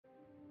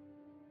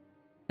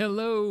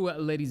Hello,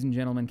 ladies and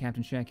gentlemen,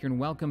 CaptainShack here, and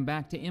welcome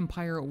back to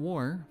Empire at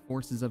War,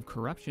 Forces of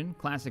Corruption,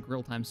 classic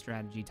real-time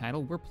strategy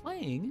title. We're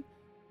playing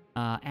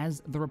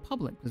as the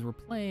Republic, because we're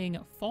playing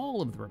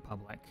Fall of the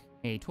Republic,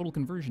 a total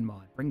conversion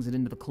mod. Brings it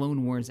into the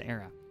Clone Wars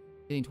era,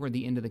 getting toward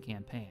the end of the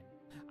campaign.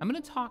 I'm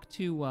going to talk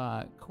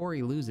to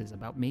Corey Loses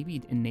about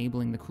maybe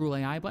enabling the Cruel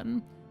AI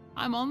button.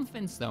 I'm on the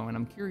fence, though, and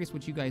I'm curious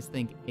what you guys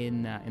think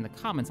in the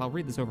comments. I'll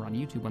read this over on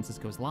YouTube once this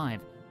goes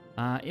live.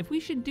 If we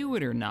should do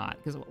it or not,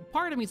 because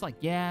part of me is like,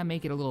 yeah,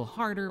 make it a little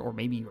harder, or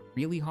maybe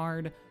really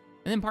hard.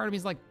 And then part of me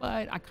is like,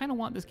 but I kind of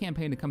want this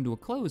campaign to come to a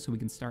close so we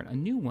can start a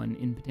new one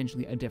in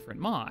potentially a different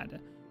mod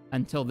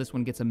until this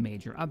one gets a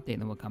major update,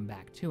 and then we'll come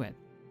back to it.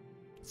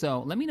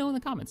 So let me know in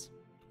the comments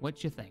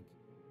what you think.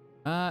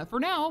 For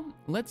now,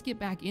 let's get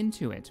back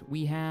into it.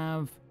 We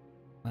have,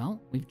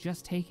 well, we've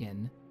just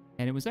taken,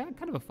 and it was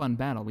kind of a fun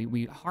battle.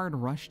 We hard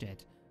rushed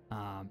it.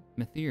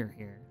 Mathir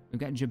here. We've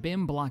got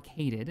Jabim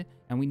blockaded,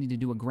 and we need to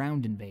do a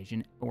ground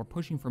invasion, but we're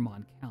pushing for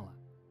Mon Cala.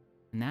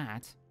 And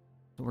that's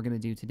what we're going to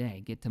do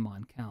today, get to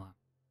Mon Cala.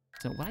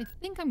 So what I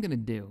think I'm going to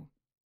do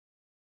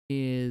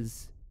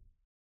is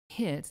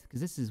hit,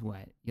 because this is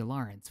what,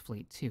 Yularen's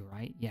fleet too,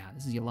 right? Yeah,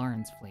 this is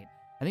Yularen's fleet.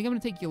 I think I'm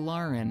going to take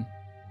Yularen.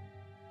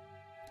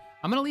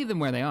 I'm going to leave them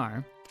where they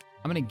are.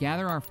 I'm going to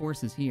gather our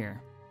forces here.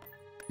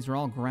 These are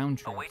all ground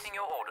troops. Awaiting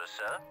your orders,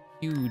 sir.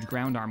 Huge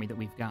ground army that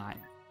we've got.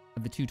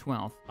 Of the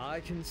 212th.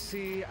 I can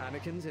see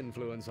Anakin's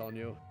influence on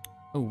you.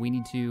 Oh, we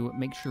need to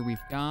make sure we've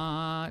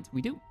got...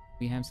 We do.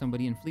 We have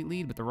somebody in fleet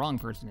lead, but the wrong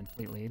person in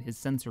fleet lead. His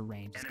sensor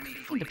range is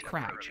kind of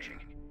crap.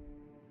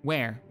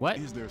 Where? What?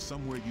 Is there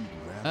somewhere you'd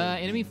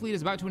rather enemy fleet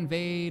is about to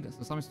invade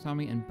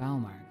Tommy and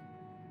Balmark.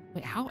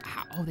 Wait, how?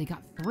 Oh, they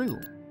got through.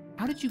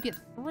 How did you get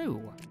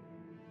through?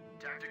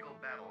 Tactical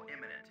battle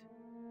imminent.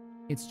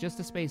 It's just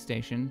a space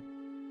station.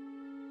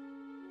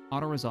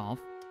 Auto-resolve.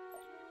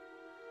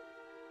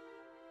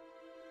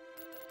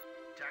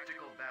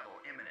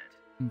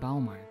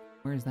 Balmark.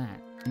 Where is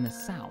that? In the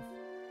south.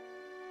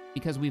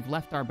 Because we've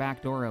left our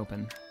back door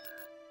open.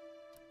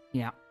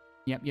 Yeah.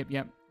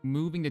 Yep.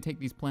 Moving to take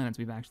these planets,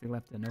 we've actually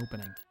left an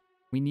opening.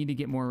 We need to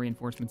get more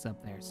reinforcements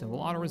up there. So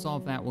we'll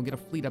auto-resolve that. We'll get a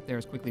fleet up there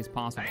as quickly as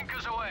possible.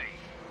 Anchors away.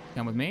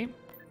 Come with me.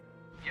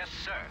 Yes,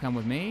 sir. Come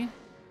with me.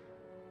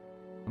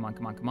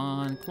 Come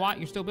on. Quat,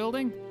 you're still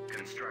building?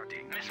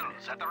 Constructing.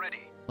 Missiles at the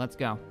ready. Let's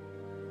go.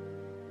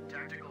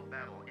 Tactical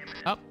battle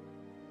imminent. Up.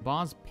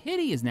 Boz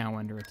Pity is now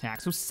under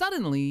attack. So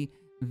suddenly...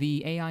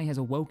 the AI has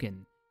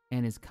awoken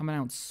and is coming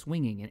out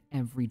swinging in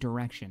every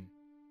direction.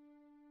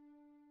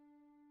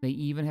 They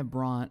even have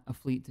brought a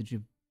fleet to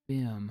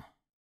Jabim.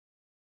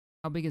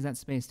 How big is that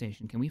space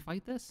station? Can we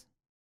fight this?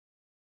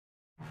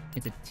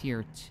 It's a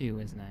tier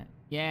 2, isn't it?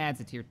 Yeah, it's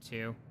a tier 2.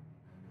 You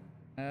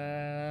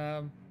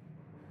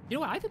know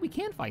what? I think we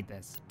can fight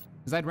this.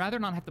 Because I'd rather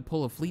not have to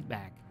pull a fleet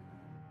back.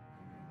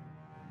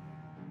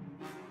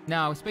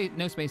 No space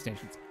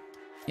stations.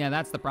 Yeah,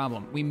 that's the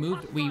problem.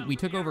 We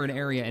took over an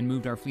area and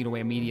moved our fleet away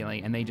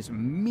immediately, and they just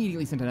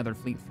immediately sent another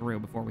fleet through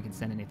before we can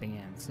send anything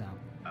in, so.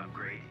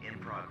 Upgrade in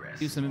progress.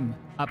 Do some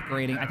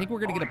upgrading. I think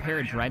we're gonna get a pair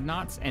of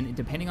dreadnoughts, and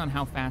depending on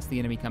how fast the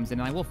enemy comes in,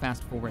 and I will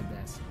fast forward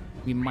this,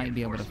 we might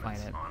be able to fight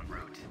it.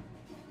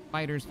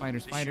 Fighters.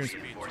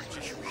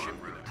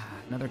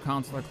 Another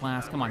consular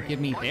class. Come on, give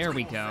me, there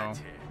we go.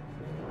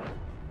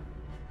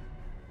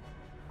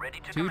 Ready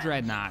to 2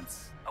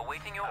 dreadnoughts.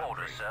 Awaiting your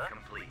orders, sir.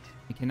 Complete.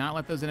 We cannot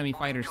let those enemy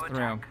fighters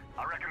through.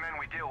 I recommend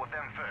we deal with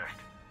them first.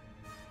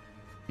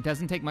 It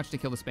doesn't take much to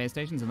kill the space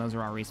stations, and those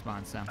are our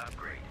respawns, so.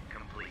 Upgrade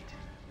complete.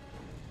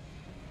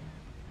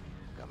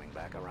 Coming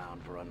back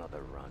around for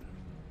another run.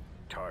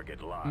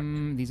 Target locked.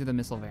 These are the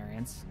missile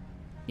variants.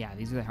 Yeah,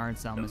 these are the hard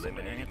cell missile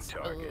variants.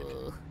 Target.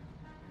 Ugh.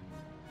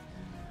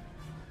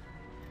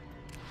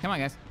 Come on,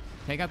 guys.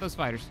 Take out those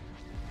fighters.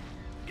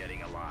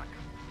 Getting a lock.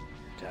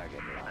 Target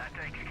locked.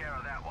 That takes care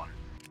of that one.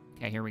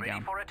 Okay, here we go.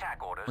 Ready for attack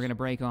orders. We're gonna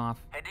break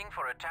off. Heading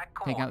for attack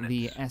Take out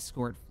the coordinates.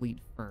 escort fleet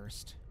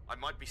first. I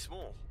might be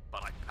small,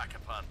 but I pack a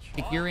punch.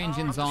 Kick your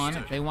engines on.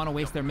 If they want to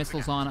waste their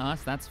missiles on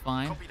us, that's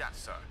fine. Copy that,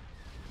 sir.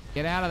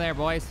 Get out of there,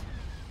 boys.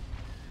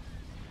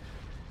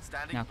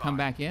 Standing Now come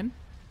back in.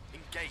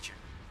 Engaging.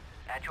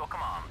 At your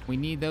command. We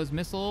need those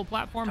missile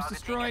platforms Targeting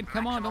destroyed. at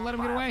Come on, don't let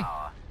them get away.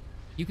 firepower.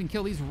 You can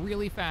kill these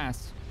really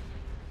fast.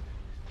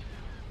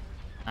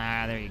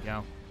 Ah, there you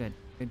go. Good.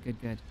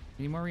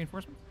 Any more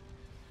reinforcements?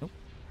 Nope.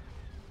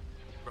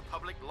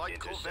 Republic light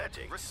corvette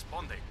Intercepting.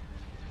 responding.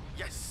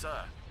 Yes,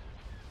 sir.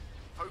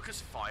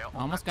 Focus fire on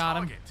Almost that got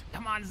him. target.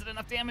 Come on, is it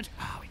enough damage?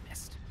 Oh, we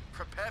missed.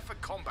 Prepare for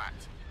combat.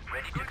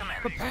 Ready to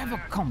command. Prepare for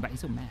combat. He's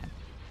so mad.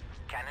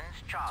 Cannons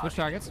charged. Switch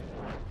targets.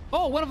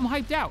 Oh, one of them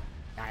hyped out.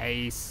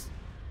 Nice.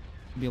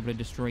 Be able to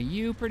destroy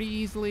you pretty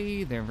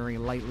easily. They're very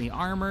lightly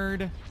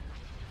armored.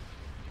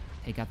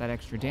 Take out that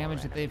extra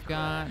damage that they've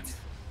got.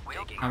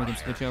 Now we can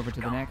switch over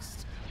to the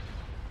next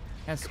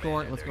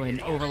escort. Let's go ahead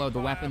and overload the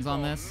weapons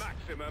on this.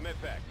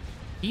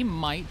 He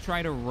might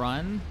try to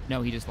run.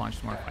 No, he just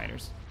launched more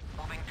fighters.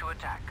 Moving to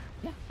attack.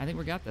 Yeah, I think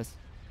we got this.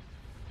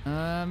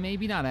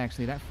 Maybe not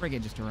actually. That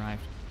frigate just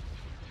arrived.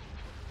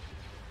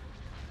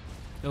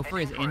 Go for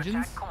his Heading engines.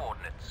 attack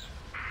coordinates.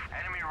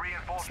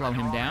 slow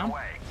him down.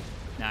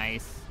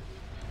 Nice.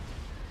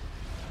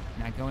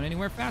 Not going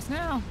anywhere fast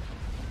now.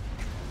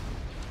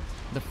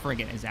 The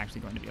frigate is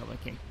actually going to be able to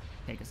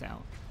take us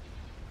out.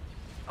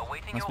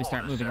 Unless we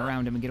start moving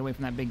around him and get away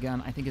from that big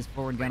gun. I think his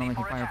forward gun only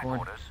can fire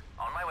forward.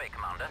 On my way,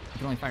 Commander. He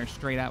can only fire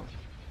straight out.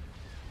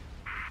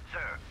 Sir,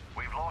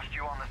 we've lost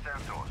you on the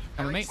Centaurs.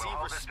 Cover me. We'll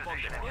hold this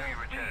position until you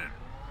return.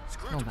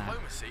 Screw Kill that.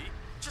 diplomacy.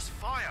 Just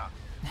fire.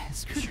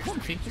 Screw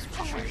diplomacy, just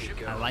fire.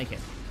 I like it.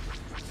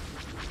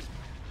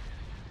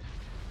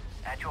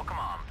 At your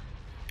command.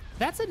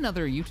 That's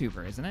another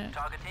YouTuber, isn't it?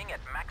 Targeting at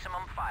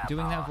maximum firepower.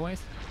 Doing that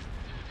voice?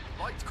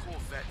 Light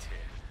Corvette here.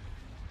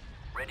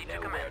 Ready to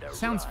commence.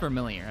 Sounds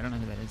familiar. I don't know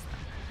who that is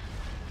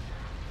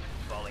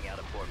though. Falling out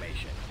of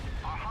formation.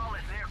 Our hull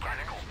is near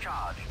critical.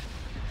 Charged.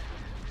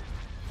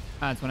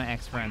 It's one of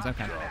X friends.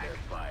 Okay. Draw their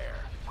fire.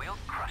 We'll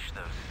crush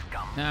those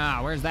scum. Ah,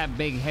 where's that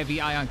big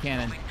heavy ion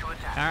cannon? Moving to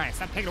attack. All right,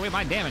 stop taking away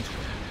my damage.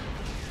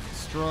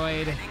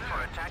 Destroyed. Heading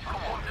for attack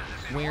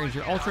coordinates. Where's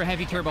your ultra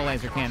heavy turbo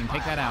laser cannon?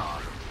 Take that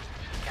out.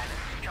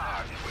 Cannons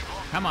charged.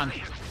 Come on.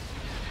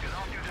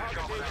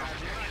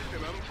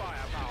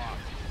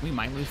 We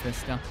might lose this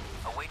still.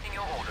 Awaiting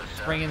your orders,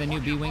 sir. Bring in the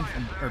new B-Wing,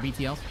 or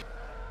BTLs.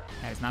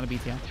 That is not a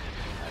BTL. Bail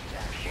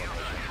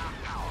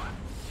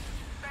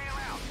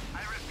out.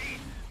 I repeat,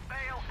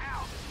 bail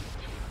out.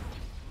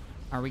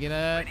 Are we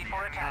gonna... Ready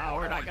for attack. Oh,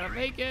 we're not gonna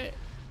make it.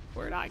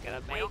 We're not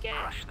gonna We'll make it.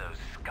 crush those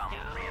scum.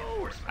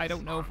 No. I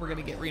don't know if we're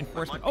gonna get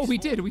reinforcement. Oh, we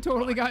did. We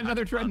totally got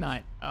another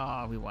dreadnought.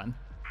 Oh, we won.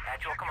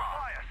 At your command.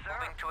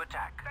 Moving to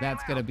attack.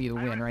 That's gonna be the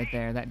win right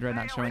there. That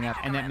dreadnought showing up,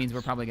 and that means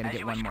we're probably gonna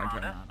get one more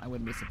dreadnought. I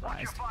wouldn't be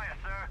surprised. Fire,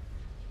 sir.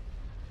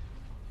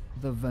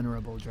 The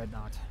venerable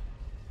dreadnought.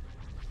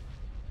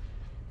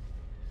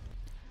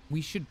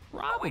 We should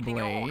Awaiting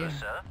your probably orders,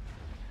 sir.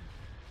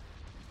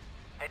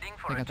 Heading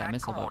for take out attack that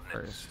missile boat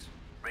coordinates. first.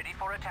 Ready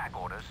for attack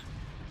orders.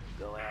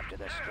 Go after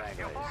the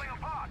stragglers.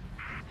 apart.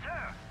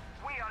 Sir,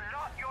 we are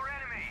not your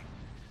enemy.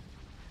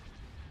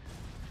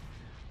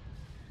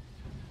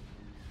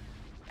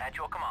 At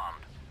your command.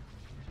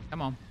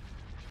 Come on.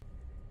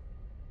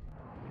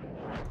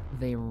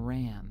 They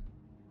ran.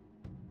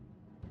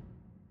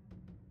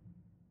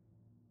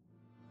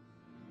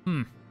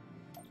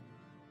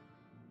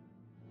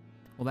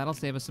 Well, that'll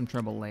save us some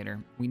trouble later.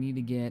 We need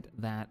to get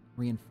that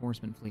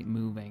reinforcement fleet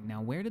moving.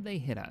 Now, where did they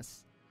hit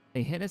us?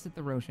 They hit us at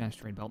the Roche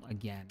asteroid belt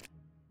again.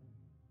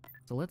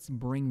 So let's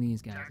bring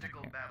these guys in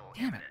here.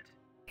 Damn it.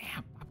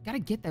 Damn, I've got to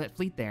get that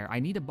fleet there. I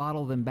need to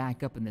bottle them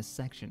back up in this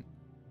section.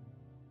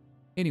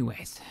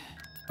 Anyways,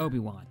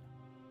 Obi-Wan.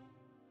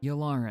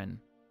 Yularen.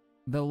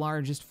 The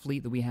largest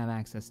fleet that we have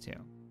access to.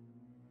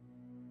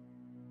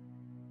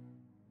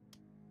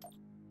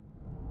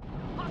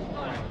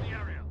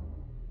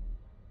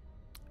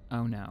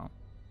 Oh no.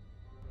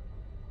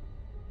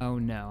 Oh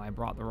no, I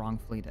brought the wrong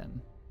fleet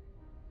in.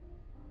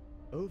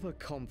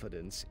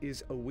 Overconfidence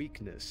is a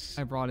weakness.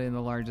 I brought in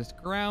the largest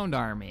ground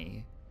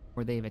army,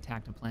 or they've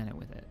attacked a planet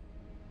with it.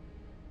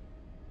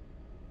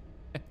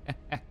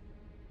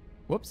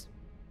 Whoops.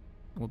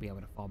 We'll be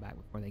able to fall back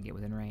before they get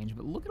within range,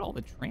 but look at all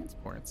the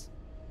transports.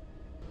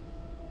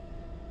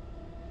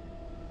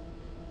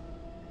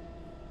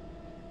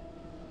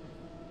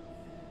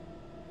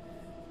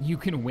 You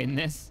can win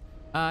this?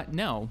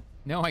 No.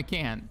 No, I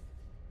can't.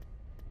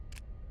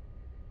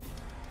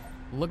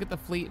 Look at the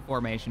fleet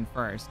formation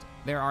first.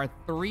 There are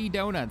 3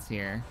 donuts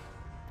here.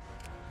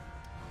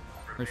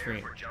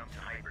 Retreat. Jump to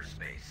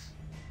hyperspace.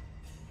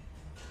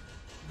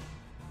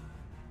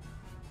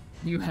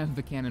 You have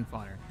the cannon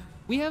fodder.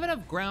 We have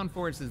enough ground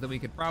forces that we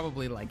could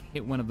probably like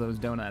hit one of those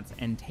donuts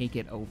and take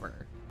it over.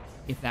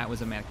 If that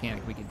was a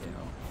mechanic we could do.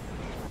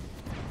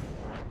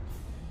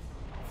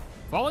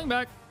 Falling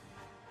back.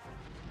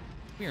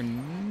 We are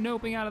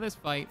noping out of this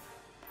fight.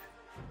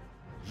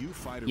 You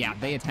fight Yeah,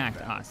 they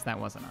attacked us. That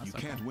wasn't us. You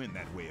Okay. can't win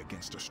that way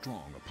against a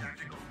strong opponent.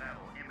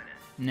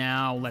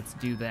 Now let's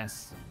do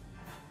this.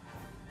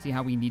 See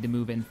how we need to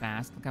move in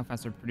fast. Look how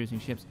fast they're producing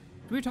ships.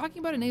 We were talking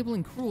about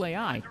enabling cruel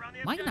AI.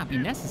 Might not be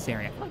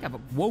necessary. I feel like I've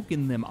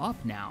woken them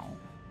up now.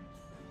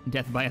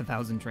 Death by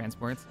 1,000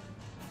 transports.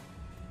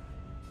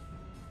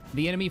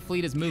 The enemy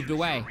fleet has moved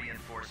away.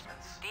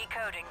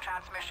 Decoding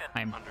transmission.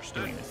 I'm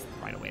doing this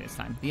right away this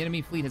time. The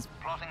enemy fleet has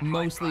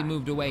mostly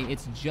moved away.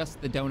 It's just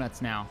the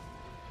donuts now.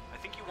 I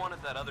think you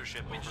wanted that other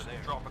ship over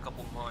there. Drop a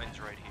couple mines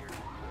right here.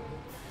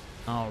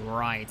 All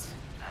right.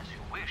 As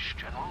you wish,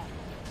 General.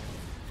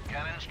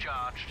 Cannons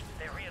charged.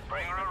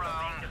 Bring her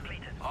around.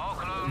 All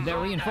crews The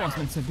on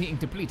reinforcements are being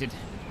depleted. deck.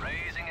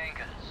 Raising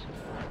anchors.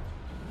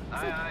 It's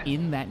Aye, like aye.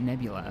 in that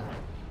nebula.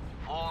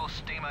 Full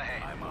steam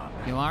ahead.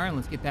 Yularen,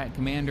 let's get that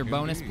commander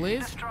bonus,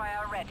 please.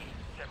 Destroyer ready.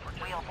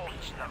 We'll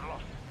beach them.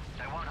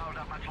 They won't hold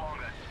up much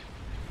longer.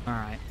 All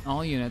right,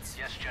 all units,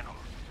 Yes, General.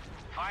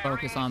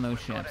 focus on those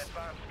ships.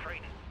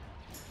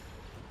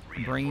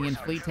 Bringing in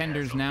fleet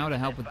tenders now to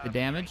help with the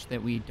damage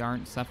that we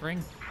aren't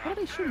suffering. What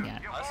are they shooting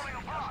at? You're falling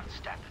apart.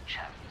 Stand a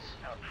chance.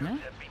 No?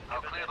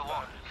 I'll clear the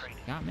waters.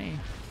 Got me.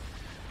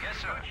 Yes,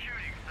 sir.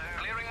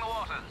 Clearing the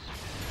waters.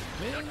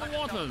 Clearing the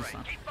waters.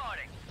 Keep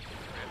fighting.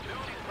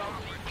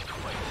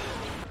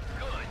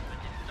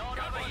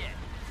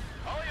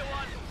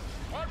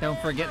 Don't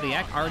forget the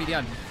already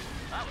done.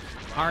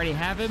 Already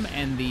have him,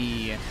 and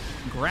the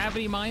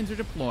gravity mines are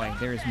deployed.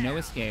 There is no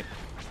escape.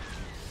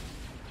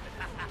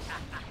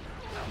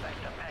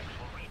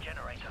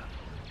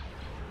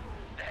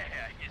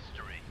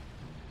 History.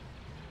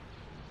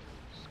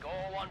 Score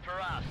one for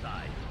our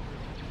side.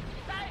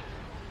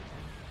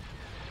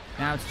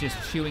 Now it's just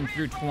chewing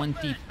through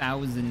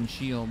 20,000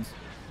 shields.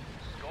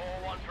 Score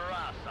one for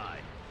our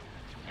side.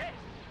 Yes.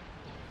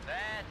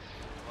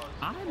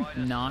 That was quite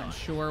I'm a not start.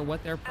 sure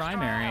what they're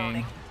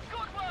primarying. Good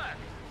work.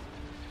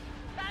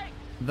 Thanks.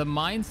 The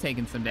mine's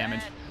taking some damage.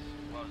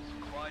 That was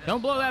quite a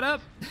Don't blow that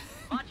up.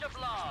 Much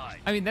obliged.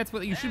 I mean, that's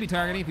what you should be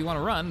targeting if you want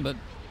to run, but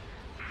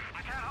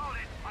I can't hold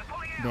it. I'm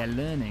pulling out. they're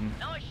learning.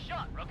 Nice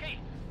shot, rookie.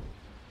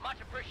 Much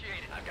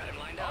appreciated. I've got him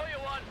lined Oh, up. you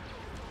won.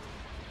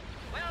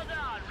 Well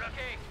done,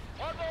 rookie.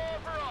 One more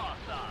for our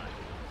side.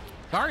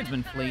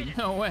 Guardsman fleet?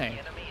 No way.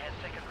 Enemy has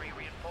secondary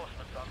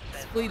reinforcements on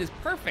This standby. fleet is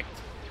perfect.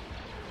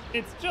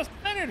 It's just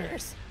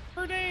senators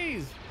for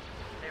days.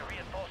 Their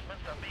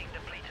reinforcements are being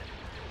depleted.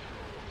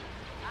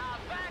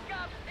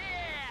 Back up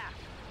here!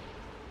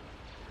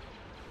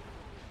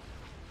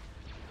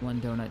 One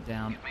donut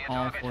down.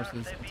 All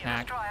forces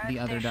attack the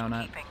other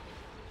donut.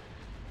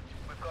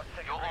 We've got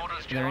secondary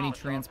Are there any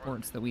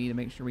transports that we need to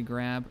make sure we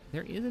grab?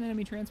 There is an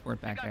enemy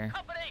transport back there.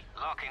 company.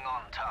 Locking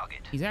on target.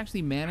 He's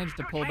actually managed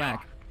to pull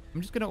back.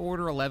 I'm just going to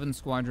order 11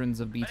 squadrons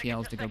of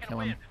BTLs to go kill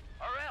him.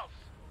 Or else.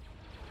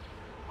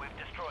 We've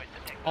destroyed the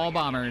technology. All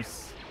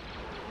bombers.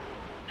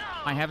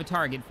 I have a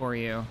target for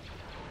you.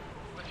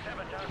 We've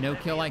sabotaged No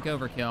their kill like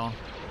vehicles. overkill.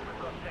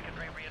 We've got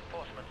secondary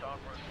reinforcements en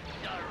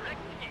route. Direct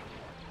hit.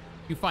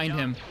 You find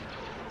him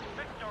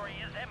Victory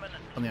is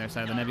imminent. on the other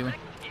side of the nebula.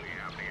 Direct hit.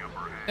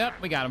 Yep,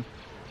 we got him.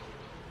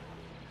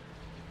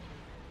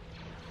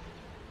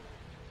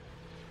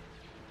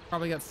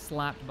 Probably got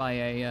slapped by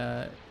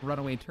a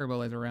runaway turbo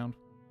laser round.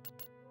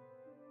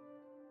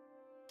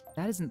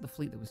 That isn't the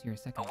fleet that was here a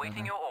second ago.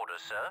 Awaiting your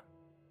orders, sir.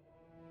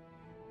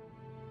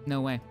 No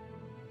way.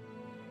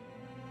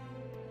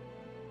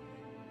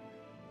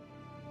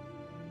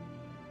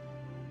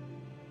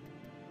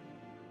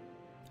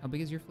 How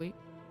big is your fleet?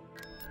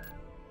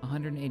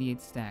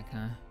 188 stack,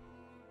 huh?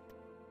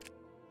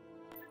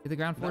 Get the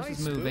ground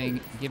forces Nice moving.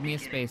 move. Give me a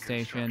space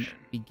station.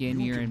 Begin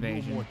You your can no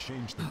invasion. more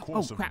change the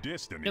course Oh, crap. of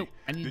destiny Nope,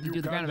 I need than to you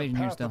do the ground guide invasion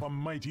here path still. of a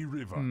mighty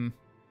river.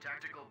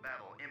 Tactical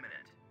battle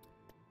imminent.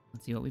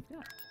 Let's see what we've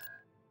got.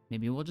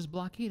 Maybe we'll just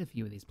blockade a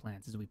few of these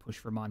plants as we push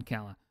for Mon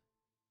Cala.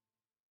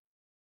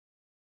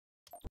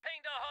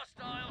 Pinged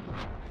a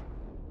hostile.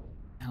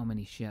 How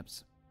many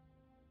ships?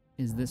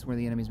 Is this where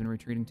the enemy's been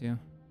retreating to?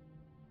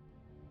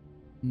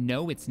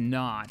 No, it's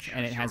not,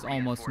 and it has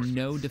almost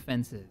no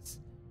defenses.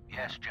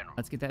 Yes, General.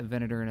 Let's get that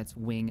Venator and its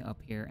wing up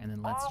here, and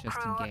then let's just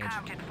engage.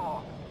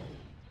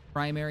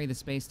 Primary the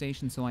space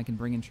station so I can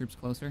bring in troops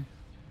closer.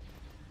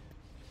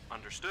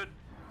 Understood.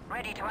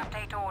 Ready to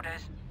update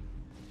orders.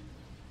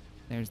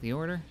 There's the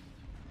order.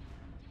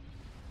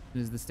 As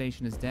soon as the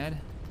station is dead.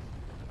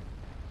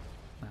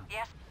 Well,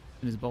 Yes,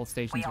 as soon as both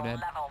stations we'll are dead.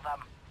 level them.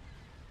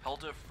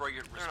 Helta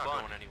frigate They're not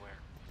respond. going anywhere.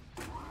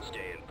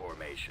 Stay in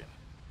formation.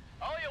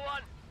 Oh, you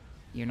won.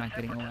 You're not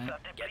getting away.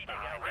 Get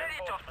behind Ready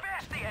to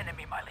face the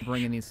enemy, my liege.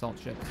 Bring in these salt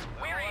ships.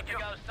 We want to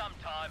go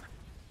sometime.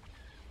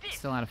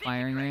 Still out of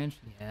firing range?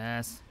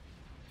 Yes.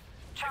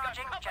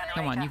 Charging generator.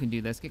 Come on, you can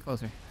do this. Get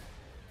closer.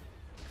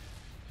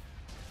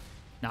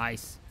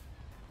 Nice.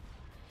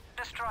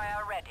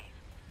 Destroyer ready.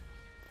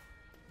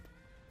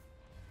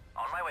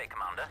 On my way,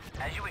 Commander.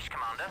 As you wish,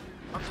 Commander.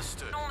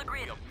 Understood. On the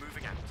grid. We are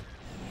moving out.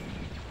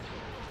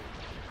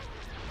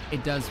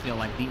 It does feel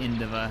like the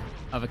end of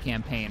a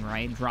campaign,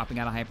 right? Dropping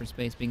out of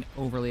hyperspace, being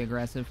overly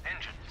aggressive,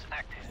 Engines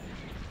active.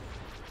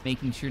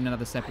 making sure none of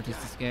the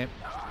separatists escape.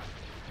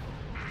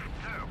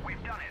 Sir,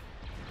 we've done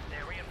it.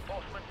 Their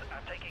reinforcements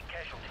are taking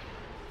casualties.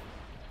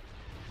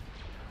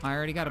 I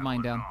already got a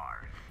mine down.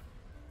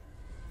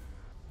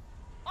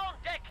 On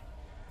deck.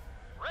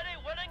 Ready,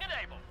 willing, and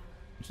able.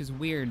 Which is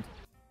weird.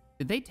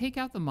 Did they take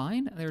out the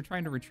mine? They were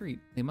trying to retreat.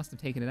 They must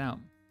have taken it out.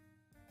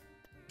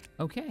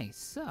 Okay,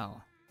 so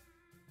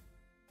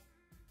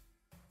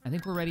I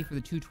think we're ready for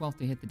the 212th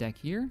to hit the deck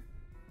here,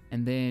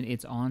 and then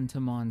it's on to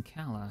Mon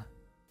Cala.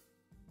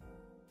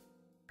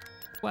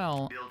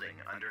 Well, Building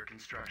under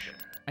construction.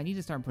 I need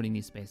to start putting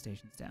these space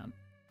stations down.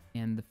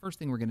 And the first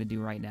thing we're going to do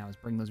right now is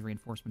bring those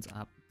reinforcements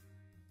up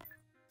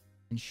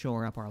and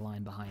shore up our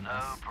line behind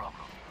us. No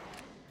problem.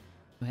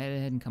 So head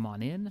ahead and come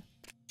on in.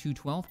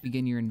 212th,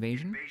 begin your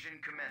invasion. Invasion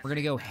commencing. We're going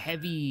to go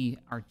heavy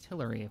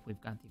artillery if we've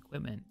got the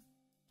equipment.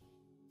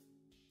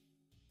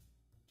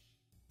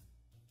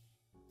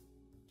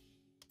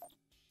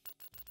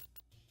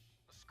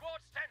 The squad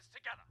stands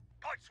together.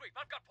 Point sweep,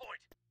 I've got point.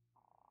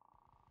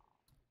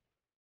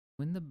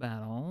 Win the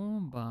battle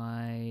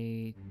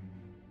by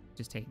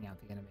just taking out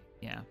the enemy.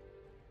 Yeah,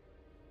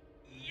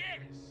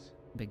 Yes.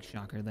 big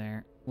shocker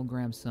there. We'll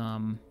grab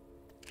some.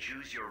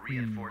 Choose your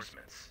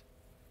reinforcements.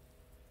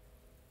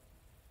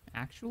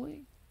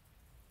 Actually,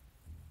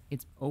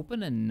 it's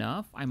open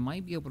enough. I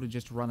might be able to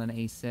just run an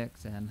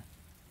A6 and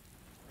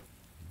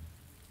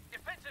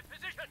Defensive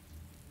position.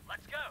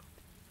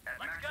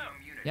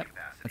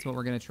 That's what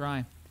we're gonna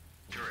try.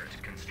 Turret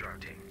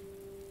constructing.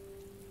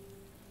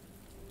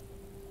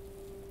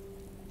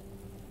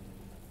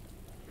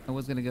 I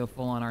was gonna go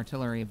full on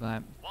artillery,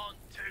 but 1,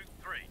 2,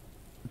 3.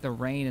 with the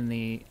rain and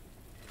the...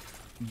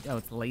 Oh,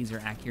 it's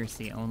laser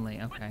accuracy only.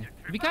 Okay.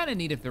 It'd be kind of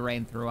neat if the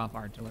rain threw off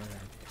artillery.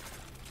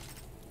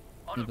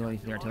 The ability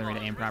for the artillery to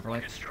aim properly.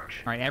 All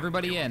right,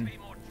 everybody in.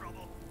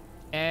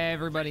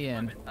 Everybody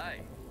in.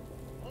 Hey.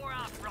 4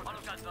 hours for auto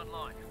guns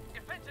online.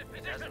 Defensive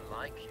position. Doesn't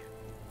like you.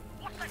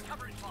 What's that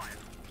covering fire?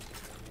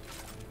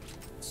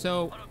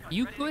 So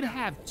you could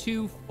have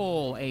 2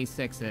 full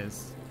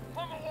A6s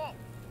Form a wall.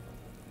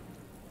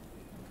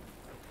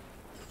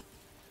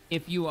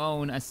 if you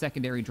own a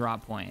secondary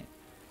drop point.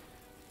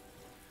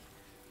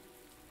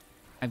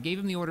 I've gave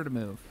him the order to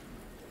move.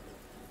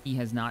 He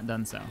has not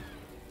done so.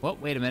 Well,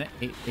 wait a minute.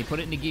 They put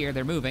it into gear.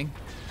 They're moving.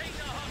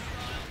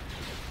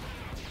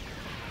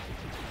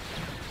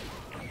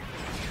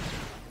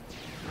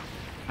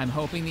 I'm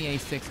hoping the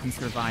A6 can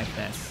survive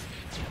this.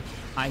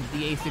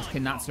 The A6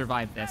 cannot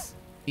survive this.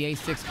 The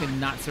A6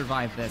 cannot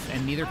survive this,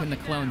 and neither can the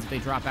clones if they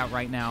drop out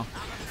right now.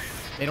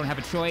 They don't have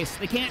a choice.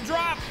 They can't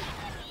drop!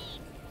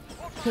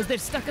 Because they're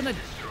stuck in the...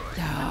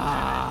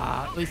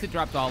 at least it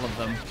dropped all of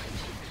them.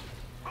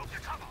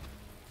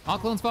 All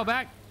clones fall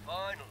back.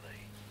 Finally.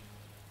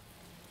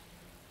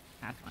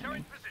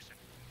 Pathfinding.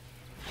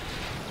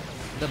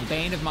 The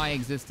bane of my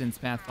existence,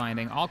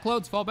 pathfinding. All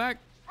clones fall back.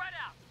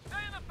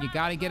 You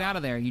gotta get out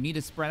of there. You need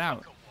to spread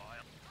out.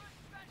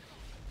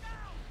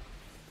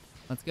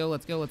 Let's go,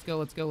 let's go, let's go,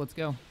 let's go, let's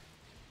go.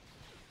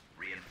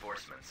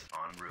 Reinforcements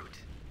en route.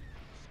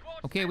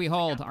 Okay, we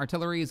hold.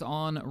 Artillery's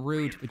en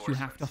route, but you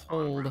have to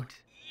hold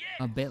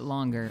a bit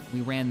longer.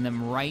 We ran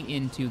them right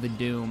into the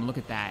doom. Look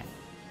at that.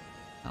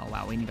 Oh,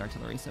 wow, we need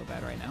artillery so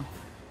bad right now.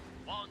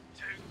 1,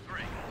 2,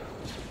 3.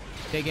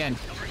 Dig in.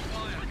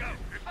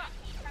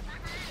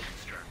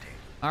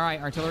 All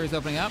right, artillery's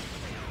opening up.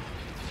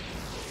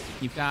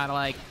 You've got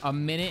like a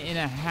minute and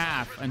a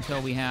half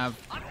until we have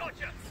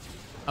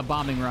a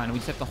bombing run. We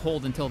just have to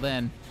hold until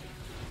then.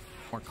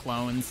 More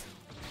clones.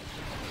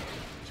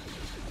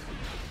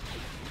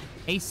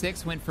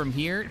 A6 went from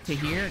here to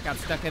here, got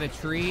stuck at a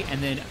tree,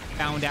 and then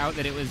found out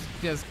that it was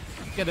just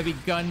gonna be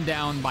gunned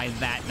down by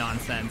that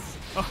nonsense.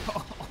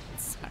 Oh,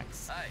 it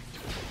sucks.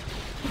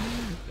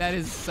 That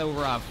is so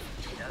rough.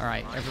 All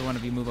right, every one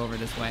of you move over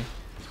this way.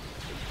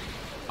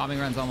 Bombing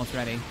run's almost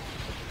ready.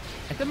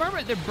 At the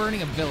moment, they're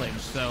burning a village,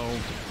 so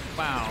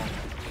wow.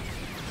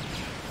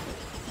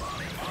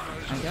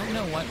 I don't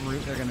know what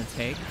route they're gonna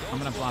take. I'm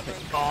gonna flop it.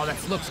 Oh,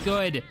 that looks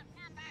good.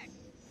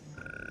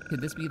 Could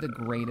this be the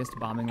greatest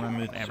bombing run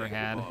we've ever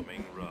had?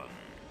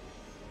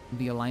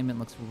 The alignment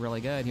looks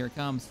really good. Here it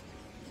comes.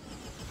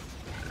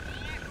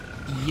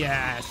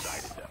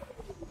 Yes.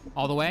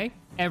 All the way.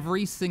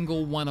 Every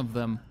single one of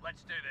them.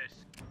 Let's do this.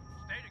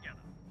 Stay together.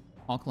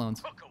 All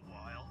clones. Took a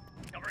while.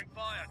 Covering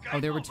fire.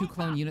 Oh, there were 2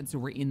 clone units that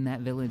were in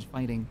that village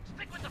fighting.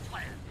 Stick with the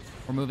plan.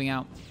 We're moving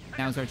out.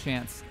 Now's our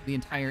chance. The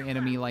entire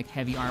enemy, like,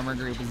 heavy armor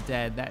group is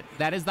dead.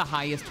 That is the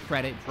highest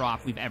credit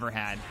drop we've ever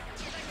had.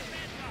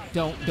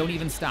 Don't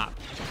even stop.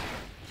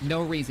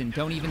 No reason.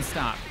 Don't even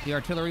stop. The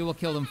artillery will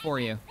kill them for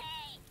you.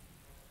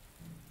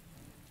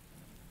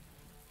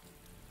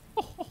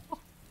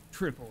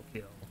 Triple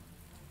kill.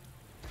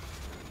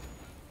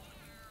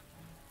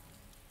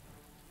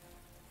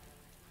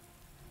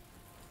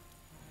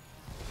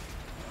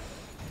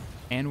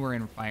 And we're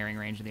in firing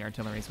range of the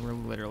artillery, so we're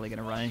literally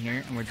gonna run in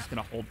here and we're just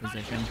gonna hold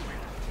position.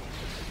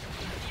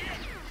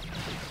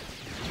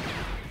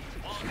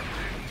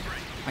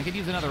 I could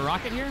use another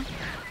rocket here.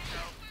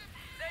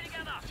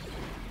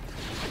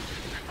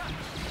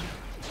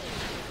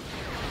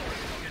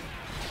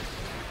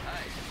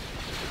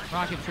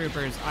 Rocket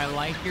troopers, I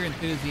like your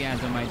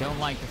enthusiasm. I don't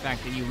like the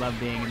fact that you love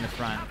being in the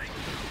front.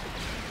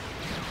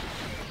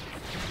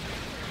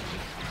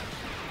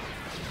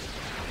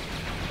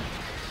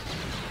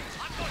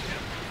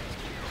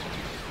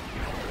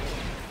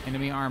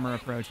 Enemy armor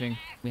approaching.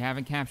 We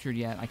haven't captured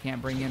yet. I can't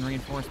bring in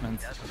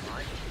reinforcements.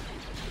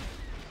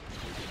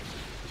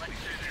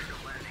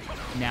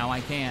 Now I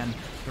can.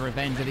 The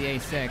revenge of the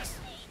A6.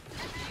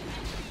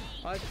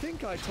 I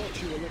think I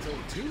taught you a little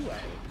too well.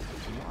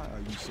 Why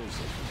are you so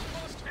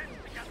surprised?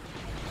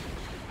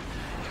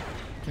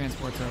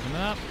 Transports open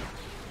up.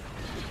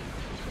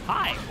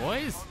 Hi,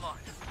 boys.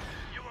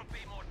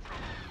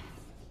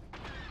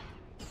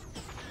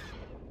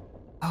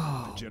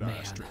 Oh, Jedi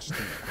man. stretched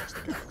thin across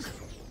the galaxy.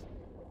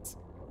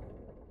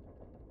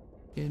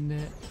 Isn't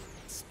it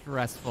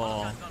stressful?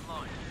 I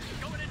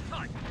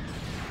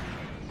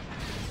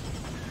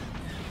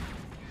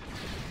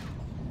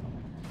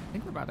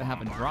think we're about to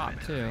have a drop,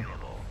 too.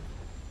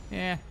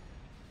 Yeah.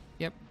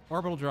 Yep.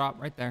 Orbital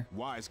drop right there.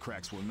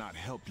 Wisecracks will not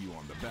help you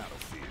on the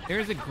battlefield.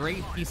 There's a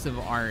great piece of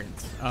art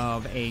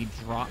of a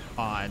drop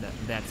pod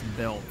that's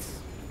built,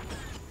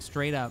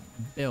 straight up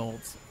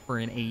built for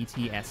an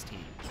AT-ST.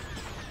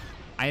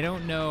 I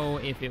don't know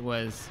if it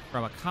was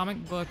from a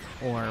comic book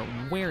or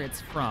where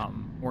it's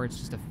from, or it's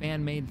just a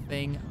fan-made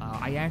thing.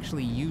 I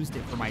actually used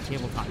it for my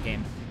tabletop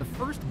game. The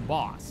first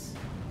boss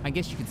I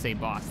guess you could say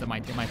boss, that my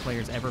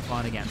players ever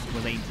fought against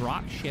was a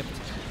drop-shipped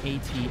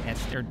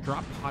ATS, or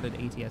drop-podded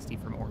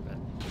ATST from orbit.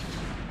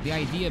 The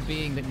idea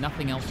being that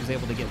nothing else was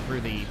able to get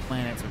through the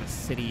planet's or the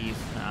city's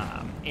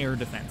air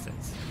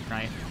defenses,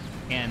 right?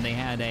 And they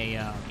had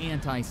a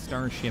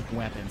anti-starship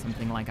weapon,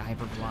 something like a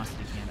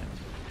hypervelocity cannon.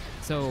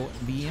 So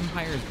the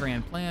Empire's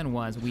grand plan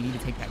was, we need to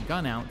take that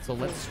gun out, so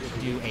let's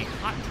do a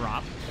hot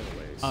drop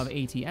of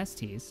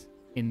ATSTs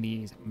in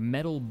these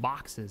metal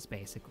boxes,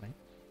 basically.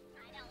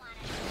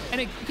 And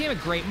it became a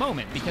great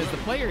moment, because the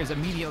players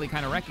immediately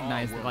kind of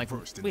recognized that, like,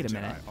 wait a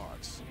minute.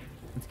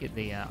 Let's get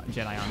the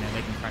Jedi on there,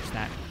 they can crush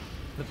that.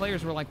 The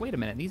players were like, wait a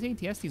minute, these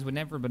ATSTs would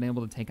never have been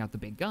able to take out the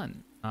big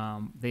gun.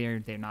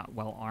 They're not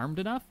well armed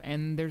enough,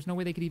 and there's no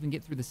way they could even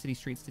get through the city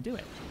streets to do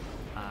it.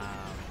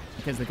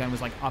 Because the gun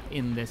was like up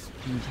in this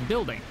huge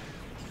building.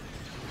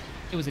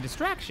 It was a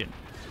distraction.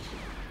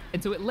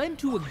 And so it led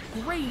to a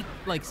great,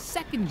 like,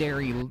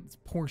 secondary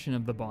portion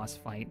of the boss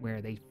fight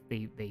where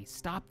they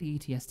stopped the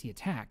ATST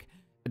attack,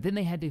 but then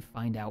they had to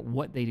find out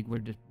what the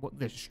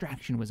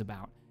distraction was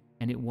about.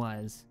 And it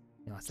was,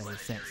 you know, I said it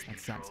 6, that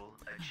sucks.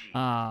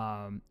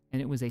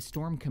 And it was a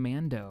Storm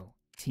Commando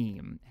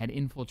team had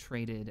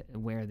infiltrated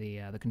where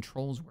the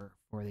controls were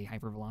for the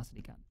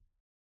hypervelocity gun.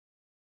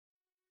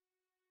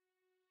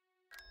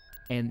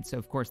 And so,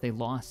 of course, they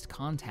lost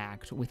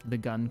contact with the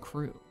gun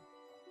crew.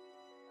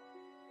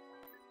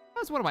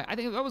 That's I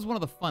think that was one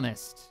of the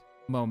funnest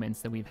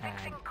moments that we've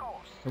had.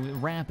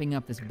 Wrapping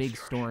up this big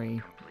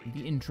story,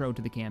 the intro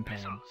to the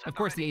campaign. Of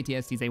course, the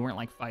ATSTs, they weren't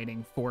like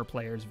fighting 4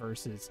 players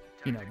versus,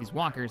 you know, these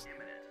walkers.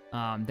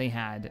 They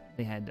had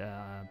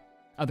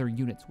other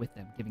units with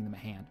them, giving them a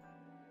hand.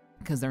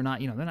 Because they're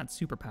not, you know, they're not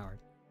super powered.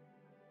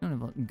 They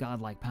don't have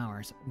godlike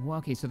powers. Well,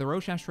 okay, so the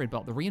Roche asteroid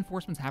belt, the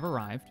reinforcements have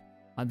arrived.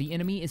 The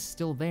enemy is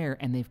still there,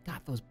 and they've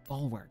got those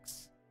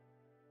bulwarks.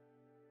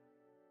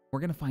 We're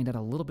going to find out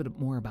a little bit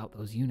more about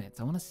those units.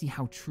 I want to see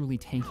how truly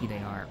tanky they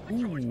are.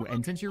 Ooh,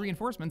 and since you're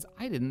reinforcements,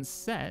 I didn't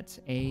set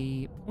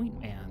a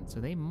point man, so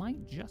they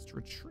might just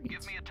retreat.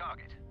 Give me a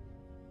target.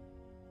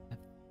 I'm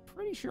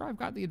pretty sure I've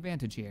got the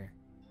advantage here.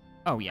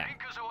 Oh, yeah.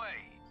 Anchors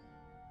away.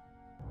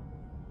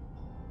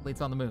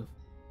 Fleet's on the move.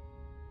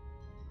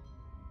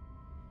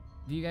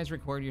 Do you guys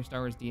record your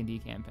Star Wars D&D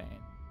campaign?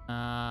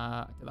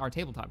 Our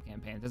tabletop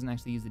campaign. It doesn't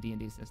actually use the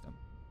D&D system.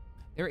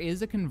 There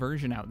is a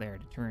conversion out there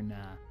to turn,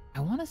 I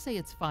want to say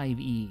it's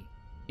 5e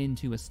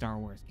into a Star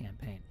Wars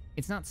campaign.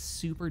 It's not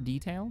super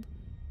detailed.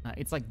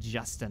 It's like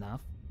just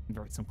enough.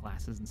 There are some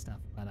classes and stuff,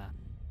 but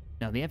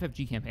no, the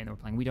FFG campaign that we're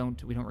playing, we don't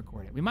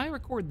record it. We might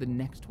record the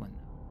next one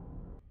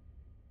though,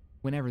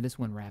 whenever this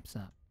one wraps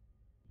up.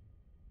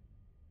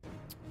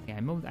 Yeah,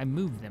 I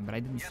moved them, but I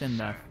didn't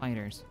send the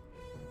fighters.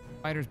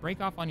 Fighters,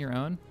 break off on your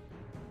own.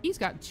 He's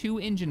got 2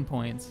 engine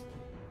points.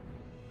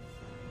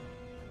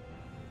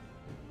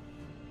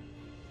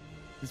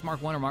 Is this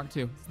Mark 1 or Mark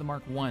 2? This is the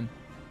Mark 1.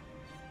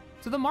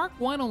 So the Mark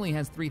 1 only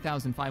has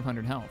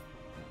 3,500 health.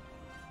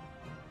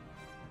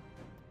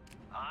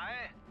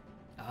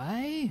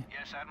 Aye?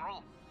 Yes,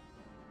 Admiral.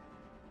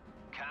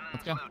 Cannons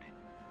Let's go. loaded.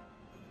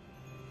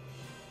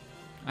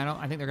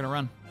 I think they're gonna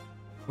run.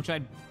 Which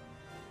I'd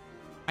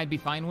be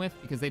fine with,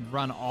 because they'd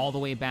run all the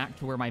way back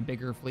to where my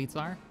bigger fleets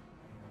are,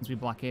 since we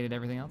blockaded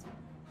everything else.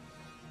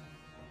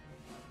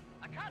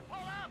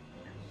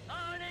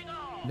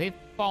 They've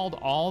falled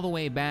all the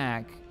way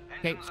back.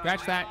 Okay,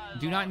 scratch that.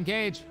 Do not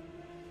engage.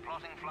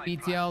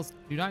 BTLs,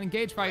 do not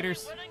engage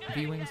fighters.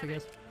 V-Wings, I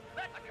guess.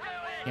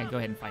 Yeah, go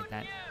ahead and fight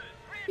that.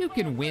 You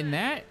can win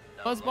that,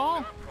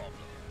 Buzzball.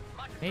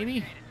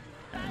 Maybe.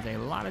 That is a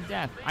lot of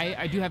death.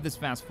 I do have this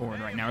fast forward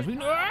right now. As we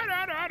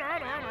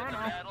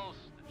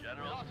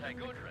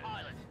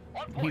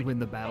we win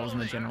the battles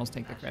and the generals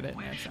take the credit.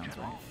 That sounds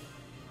right.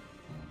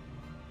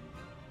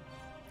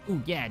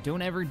 Ooh, yeah,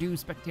 don't ever do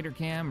spectator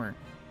cam or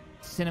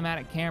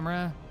cinematic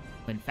camera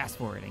when fast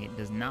forwarding. It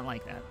does not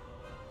like that.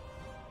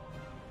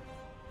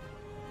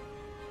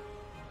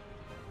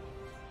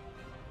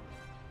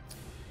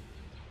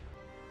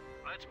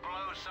 Let's blow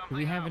something. Do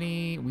we have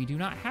any? We do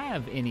not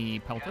have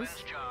any peltas,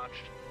 Cannons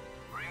charged.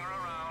 Bring her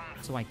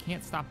around. so I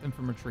can't stop them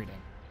from retreating.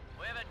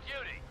 We have a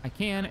duty. I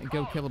can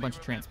go kill a bunch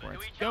of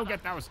transports. Go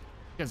get those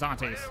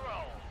Gazantes.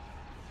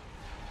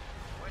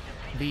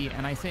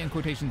 And I say in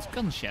quotations,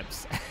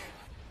 gunships.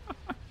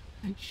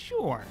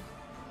 Sure.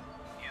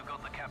 You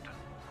got the captain.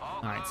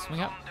 All right, guns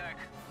swing up. on deck.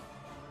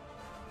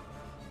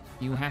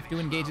 You have to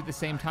engage at the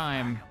same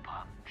time.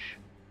 Punch.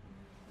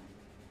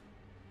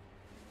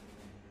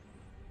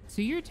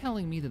 So you're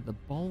telling me that the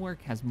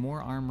Bulwark has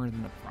more armor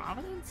than the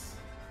Providence?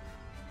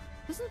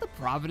 Doesn't the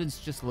Providence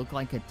just look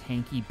like a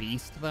tanky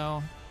beast,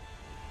 though?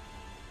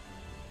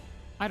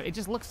 It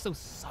just looks so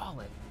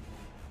solid.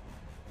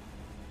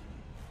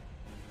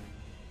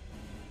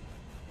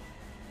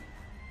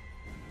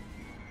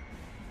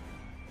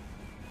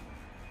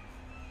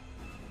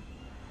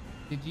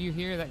 Did you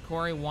hear that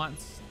Corey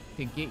wants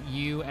to get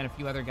you and a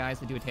few other guys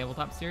to do a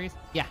tabletop series?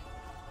 Yeah.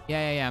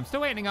 Yeah. I'm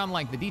still waiting on,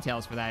 like, the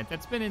details for that.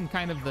 That's been in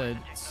kind of the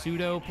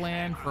pseudo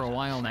plan for a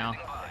while now.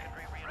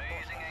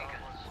 Raising anchors.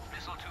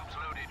 Missile tubes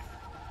loaded.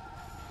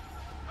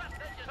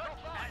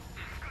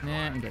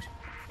 Nah, engage.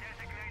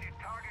 Designated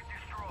target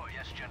destroyed.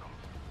 Yes, General.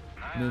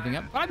 Moving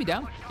up. But I'd be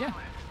down. Yeah.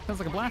 Sounds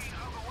like a blast.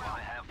 I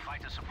have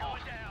fighter support.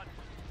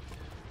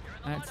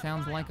 That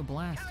sounds like a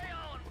blast. Carry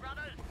on,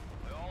 brothers.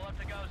 We all have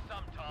to go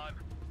sometime.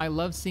 I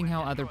love seeing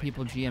how other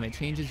people GM. It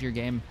changes your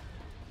game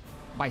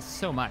by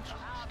so much.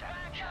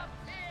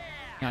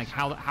 You know, like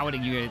how do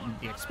you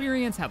get the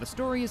experience, how the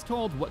story is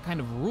told, what kind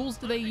of rules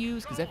do they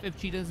use? Because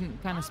FFG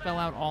doesn't kind of spell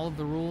out all of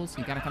the rules.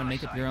 You gotta kind of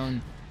make up your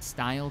own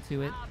style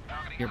to it.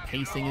 Your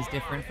pacing is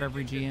different for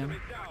every GM.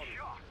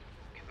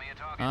 Give me a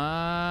target.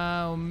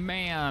 Oh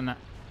man.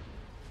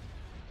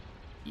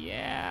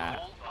 Yeah.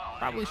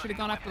 Probably should have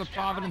gone after the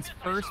Providence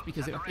first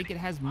because I think it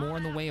has more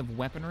in the way of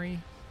weaponry.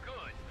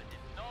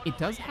 It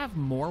does have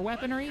more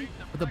weaponry,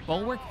 but the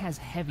Bulwark has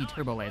heavy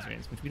turbo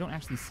lasers, which we don't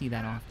actually see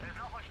that often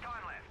Not much time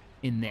left.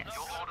 in this.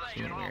 It's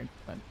a little weird,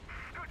 but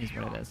it is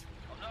what it is.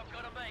 I'm not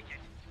gonna make it.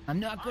 I'm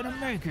not gonna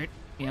make it.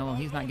 Yeah, well,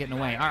 he's not getting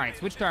away. All right,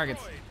 switch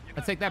targets.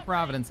 Let's take that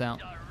Providence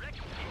out.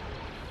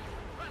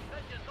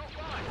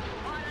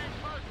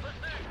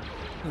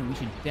 Ooh, we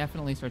should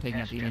definitely start taking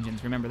out the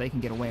engines. Remember, they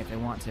can get away if they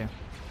want to.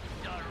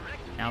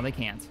 Now they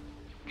can't.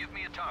 Give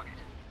me a target.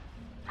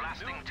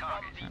 Blasting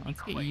target. All right,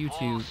 let's get you Full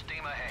two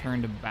steam ahead.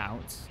 turned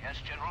about. Yes,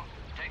 General.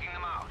 Taking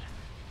them out.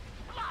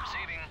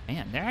 Receiving.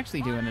 Man, they're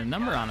actually doing a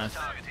number on us.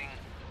 Targeting.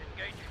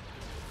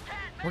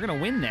 We're gonna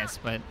win this,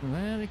 but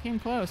well, they came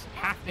close.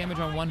 Half damage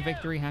on one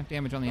victory, half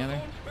damage on the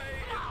other.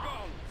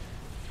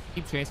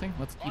 Keep chasing.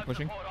 Let's keep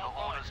pushing. No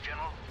orders,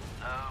 General.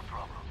 No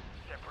problem.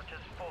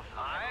 Separatist forces.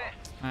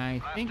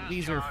 I think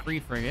these are free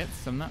frigates,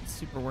 so I'm not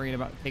super worried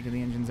about taking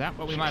the engines out,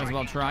 but we might as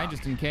well try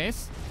just in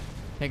case.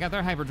 Take out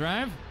their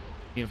hyperdrive.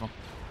 Beautiful.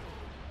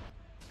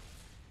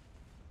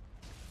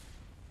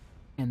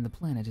 And the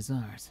planet is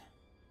ours.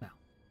 Well,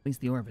 at least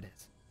the orbit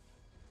is.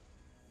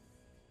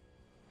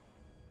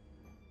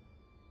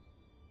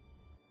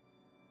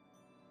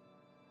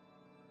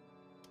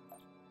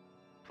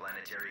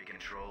 Planetary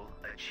control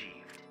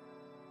achieved.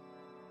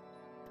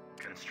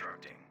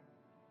 Constructing.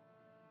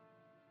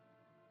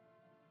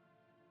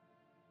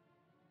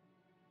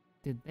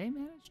 Did they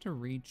manage to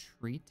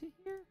retreat to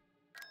here?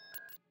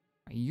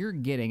 You're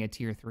getting a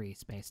tier 3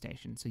 space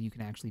station, so you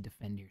can actually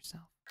defend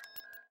yourself.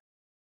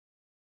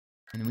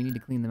 And we need to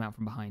clean them out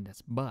from behind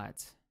us,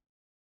 but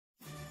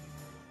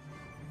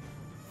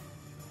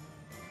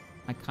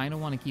I kind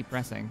of want to keep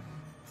pressing.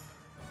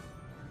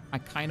 I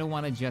kind of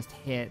want to just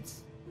hit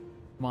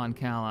Mon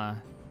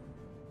Cala.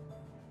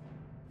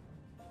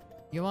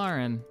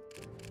 Yularen.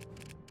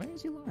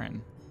 Where's Yularen?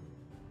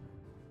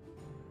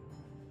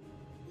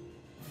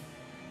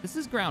 This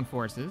is ground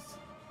forces.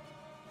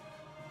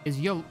 Is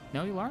no,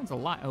 Yularen's a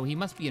lot. Oh, he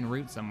must be en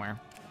route somewhere.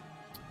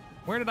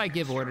 Where did I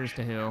give orders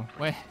to who?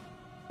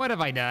 What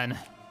have I done?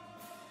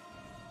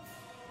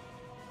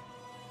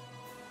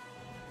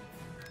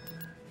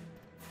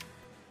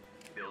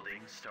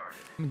 Building started.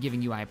 I'm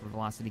giving you a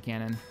hypervelocity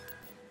cannon.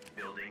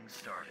 Building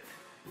started.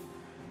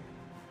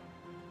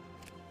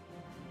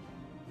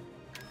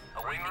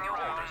 Awaiting your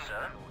orders,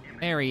 sir.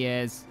 There he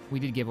is. We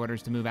did give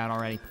orders to move out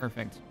already.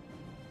 Perfect.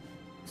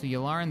 So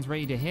Yularen's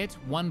ready to hit.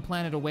 One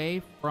planet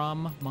away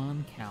from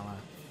Mon Cala.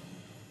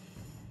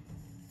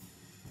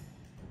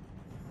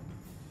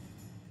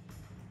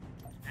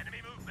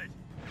 Enemy movement.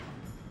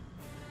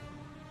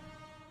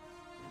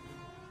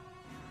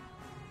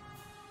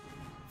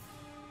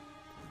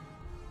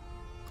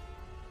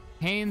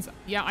 Haynes,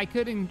 yeah, I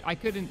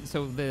couldn't,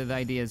 so the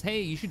idea is,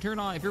 hey, you should turn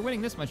on, if you're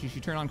winning this much, you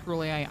should turn on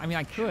Cruel AI. I mean,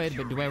 I could,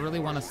 but do I really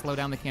want to slow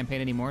down the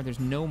campaign anymore? There's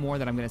no more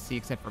that I'm going to see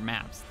except for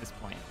maps at this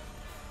point.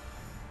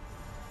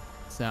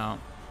 So. On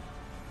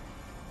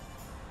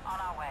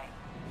our way.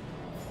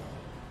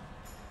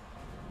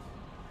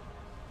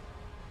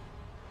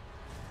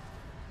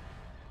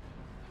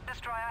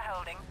 Destroyer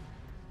holding.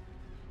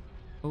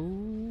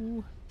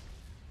 Oh.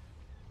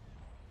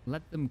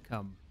 Let them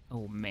come.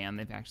 Oh man,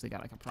 they've actually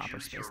got like a proper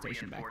Choose space your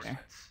station back there.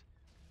 reinforcements.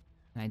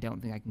 And I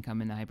don't think I can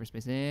come into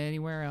hyperspace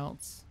anywhere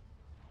else.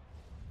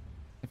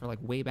 Except for like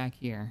way back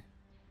here.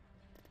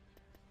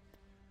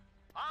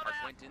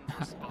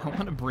 I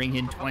want to bring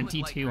in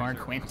 22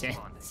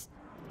 Arquintans.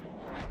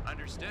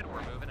 Understood,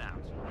 we're moving out.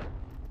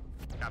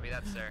 Copy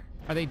that, sir.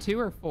 Are they 2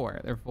 or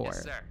 4? They're 4.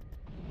 Yes, sir.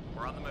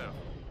 We're on the move.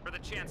 For the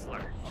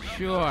Chancellor.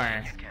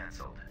 Sure.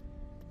 Cancelled.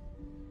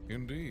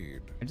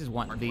 Indeed. I just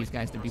want these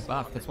guys to be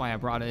buffed. That's why I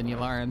brought in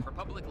Yularen.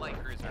 Republic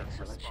light cruiser.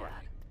 Respond.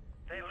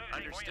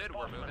 Understood,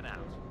 we're moving out.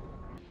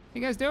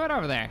 You guys doing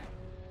over there?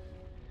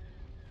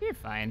 You're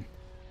fine.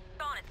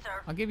 On it, sir.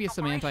 I'll give you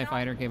some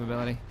anti-fighter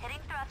capability. Hitting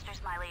thrusters,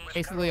 my liege.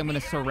 Basically, I'm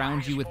going to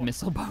surround you with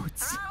missile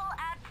boats. Throttle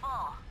at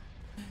full.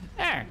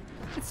 There.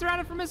 It's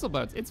surrounded for missile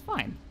boats. It's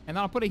fine. And then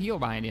I'll put a heal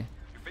behind you.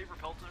 Your favorite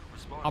Pelton,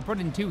 respond. I'll put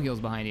in 2 heals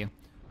behind you.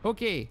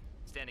 Okay.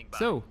 Standing by.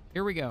 So,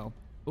 here we go.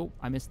 Oh,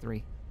 I missed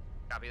 3.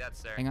 Copy that,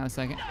 sir. Hang on a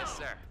second. Yes,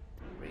 sir.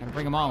 Gotta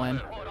bring them all in.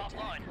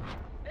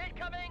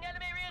 Incoming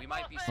enemy We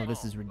might be Oh,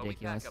 this is small, but we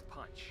ridiculous. pack a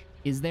punch.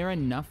 Is there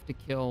enough to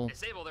kill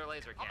Disable their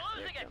laser cannon.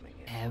 losing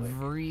it.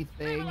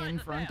 everything in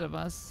front of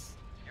us?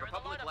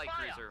 Republic light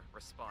cruiser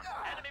responding.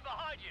 Enemy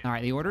behind you. All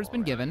right, the order's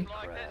been given,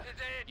 Like this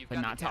is it. but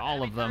not to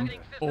all of them.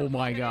 Oh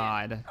my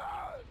God.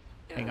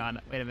 Hang on,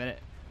 wait a minute.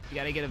 You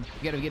gotta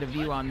get a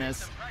view on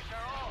this. Pressure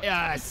on.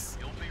 Yes.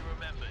 You'll be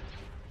remembered.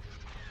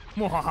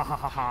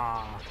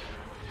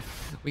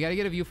 We gotta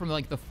get a view from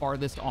like the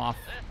farthest off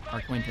our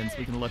acquaintance.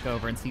 We can look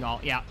over and see all,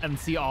 yeah, and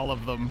see all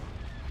of them.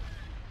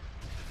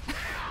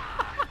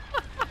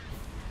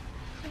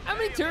 How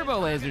many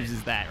turbo lasers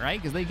is that,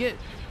 right? Because they get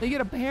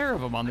a pair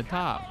of them on the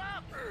top.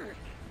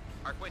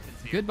 Our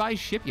acquaintance here. Goodbye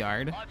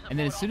shipyard. And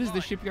then as soon as the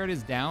shipyard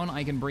is down,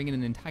 I can bring in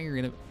an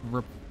entire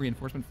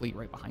reinforcement fleet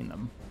right behind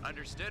them.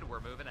 Understood,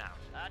 we're moving out.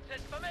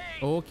 That's it for me.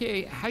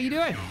 Okay, how you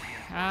doing?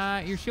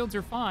 Your shields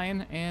are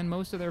fine, and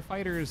most of their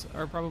fighters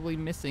are probably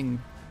missing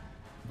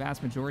the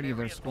vast majority of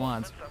their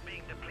squads. Are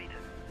being depleted.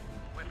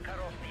 We've cut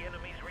off the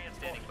enemy's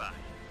Standing by.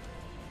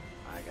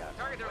 I got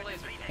Target their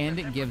laser. And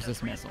it gives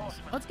us missiles.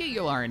 Let's get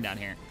Yularin down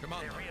here. Come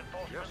on.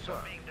 reinforcements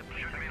are being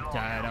depleted.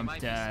 Da-dum,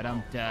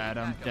 da-dum,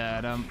 da-dum,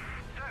 da-dum.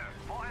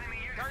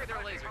 Target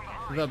their laser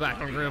cannon. The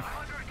battle group.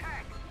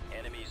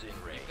 Enemies in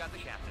range. You've got the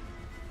captain.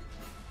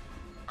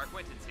 Our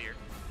acquaintance here.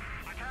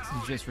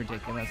 This is just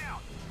ridiculous.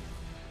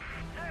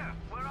 Sir,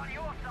 we're on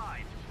your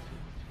side.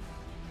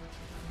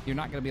 You're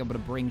not going to be able to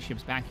bring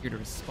ships back here to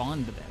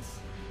respond to this.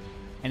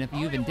 And if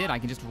you even did, I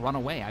can just run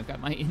away. I've got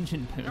my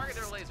engine Target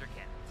their boost. laser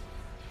cannons.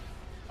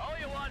 All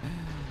you want.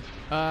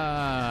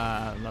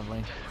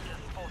 Lovely.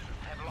 Forces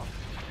have lost.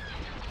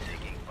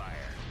 Taking fire.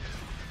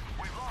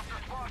 We've lost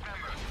a squad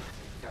member.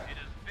 It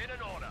has been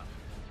an order.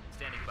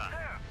 Standing by.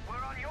 Sir,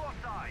 we're on your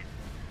side.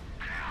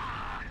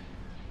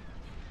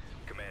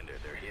 Commander,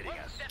 they're hitting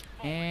us.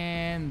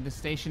 And the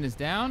station is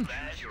down.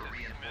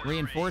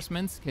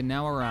 Reinforcements can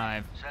now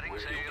arrive. Setting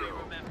sail.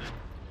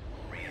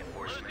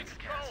 Reinforcements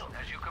canceled.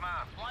 As you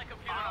command. Fly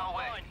computer On our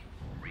way. online.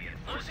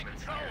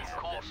 Reinforcements control. canceled.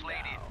 Course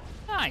leading.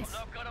 Nice.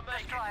 Not gonna make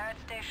it. Destroyer at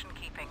station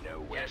keeping.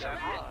 Yes, sir.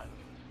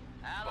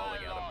 Falling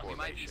out of We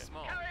might be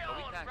small, Carry but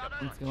we on, pack brother.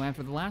 up Let's go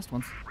after the last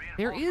ones.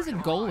 There is a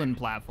Golan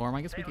platform.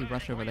 I guess we could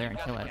rush over there and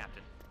kill it.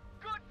 Captain.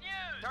 Good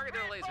news. Target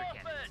their laser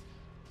Reinforcement. cannons.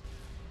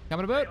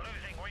 Coming aboard.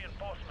 Losing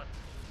reinforcements.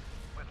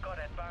 We've got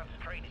advanced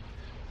training.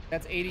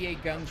 That's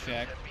 88 guns, Shaq.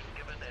 They've been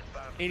given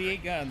advanced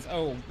 88 guns.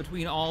 Oh,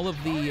 between all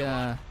of the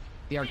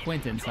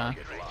Arquintans, huh?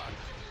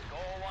 Score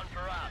one for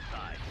our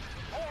side.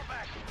 Fall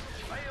back.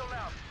 Bail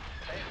out.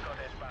 They've got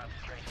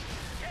advanced training.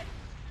 Yes.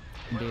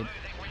 Indeed. Losing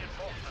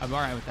reinforcements. I'm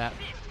alright with that.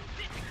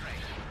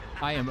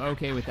 I am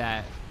okay with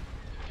that.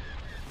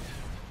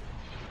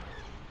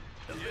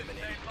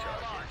 Eliminating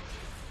target.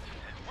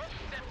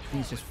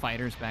 He's just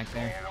fighters back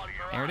there.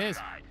 There it is.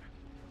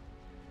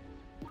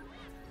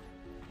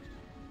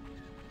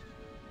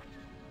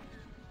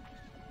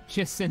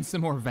 Just send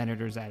some more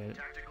Venators at it.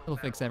 It'll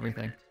fix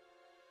everything.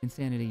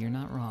 Insanity, you're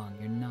not wrong.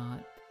 You're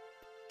not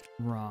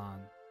wrong.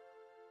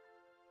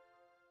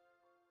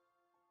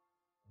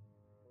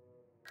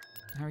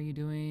 How are you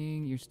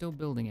doing? You're still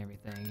building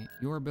everything.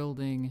 You're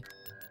building.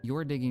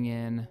 You're digging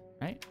in,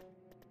 right?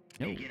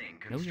 No, Beginning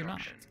no, you're not.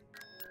 construction.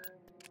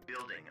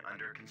 Building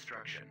under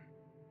construction.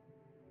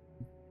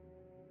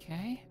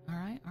 Okay, all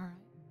right, all right.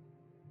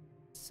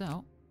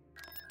 So,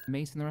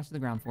 Mace and the rest of the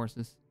ground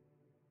forces.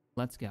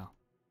 Let's go.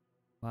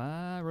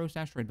 Roast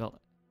asteroid belt.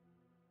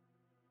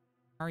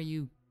 Are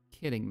you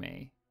kidding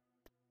me?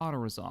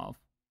 Auto-resolve.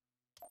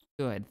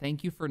 Good.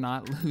 Thank you for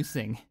not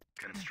losing.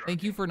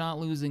 Thank you for not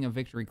losing a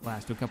victory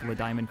class to a couple of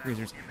diamond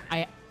cruisers.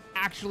 I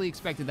actually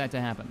expected that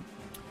to happen.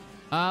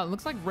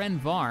 Looks like Ren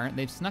Var,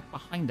 they've snuck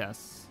behind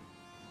us.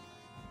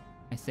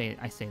 I say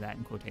that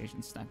in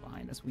quotations, snuck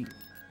behind us. We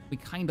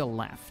kind of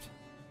left.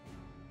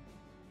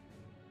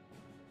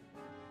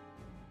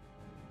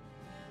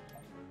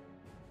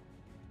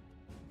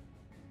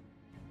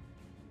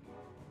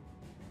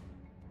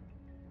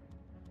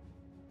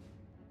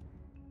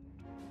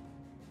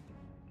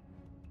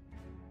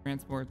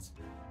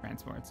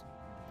 Transports.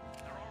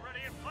 They're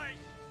already in place.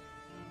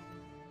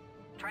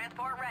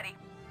 Transport ready.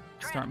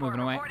 Start moving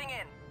away. Reporting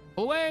in.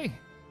 Pull away!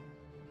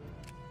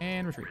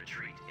 And retreat.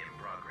 Retreat in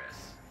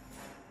progress.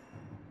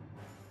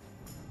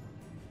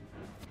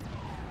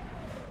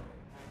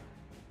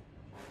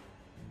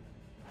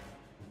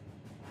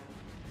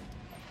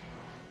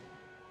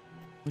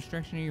 Which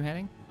direction are you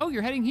heading? Oh,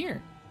 you're heading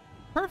here.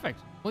 Perfect.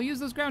 We'll use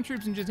those ground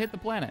troops and just hit the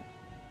planet.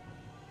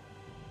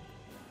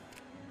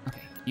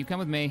 Okay, you come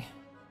with me.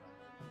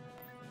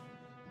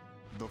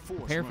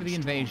 Prepare for the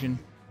invasion.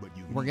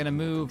 We're gonna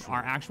move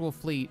our actual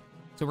fleet.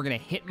 So we're gonna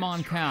hit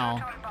Mon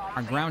Cal.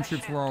 Our ground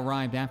troops will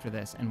arrive after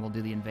this, and we'll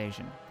do the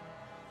invasion.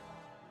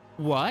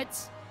 What?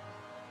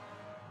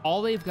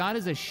 All they've got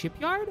is a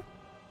shipyard?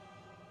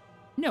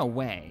 No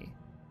way.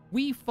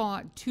 We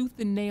fought tooth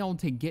and nail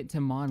to get to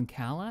Mon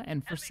Cala,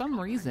 and for some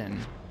reason...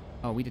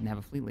 Oh, we didn't have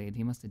a fleet lead.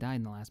 He must have died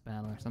in the last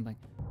battle or something.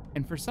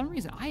 And for some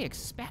reason, I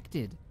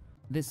expected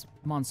this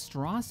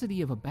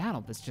monstrosity of a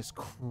battle, this just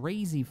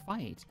crazy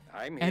fight.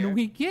 I'm here. And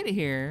we get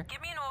here,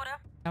 Give me an order.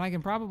 and I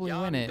can probably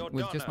win it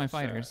with just my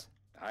fighters.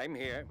 I'm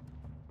here.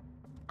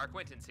 Our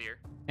acquaintance here.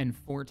 And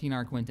 14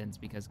 Arquintans,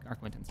 because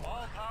Arquintans.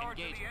 All power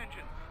Engaging. to the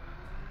engine.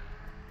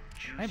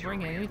 Choose Can I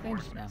bring your anything? No.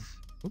 reinforcements.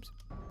 Oops.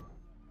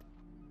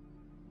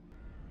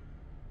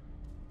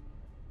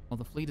 Well,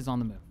 the fleet is on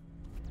the move.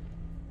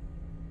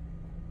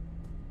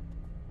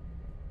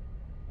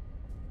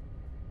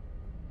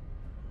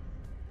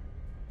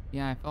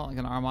 Yeah, I felt like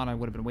an armada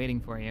would have been waiting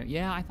for you.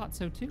 Yeah, I thought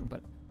so too,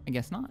 but I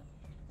guess not.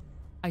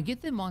 I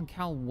get that Mon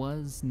Cal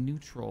was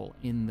neutral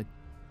in the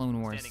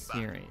Clone Wars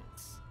series.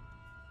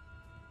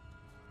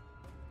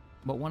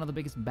 But one of the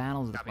biggest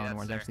battles of the Clone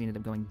Wars actually ended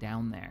up going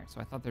down there, so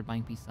I thought there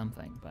might be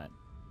something, but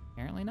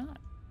apparently not.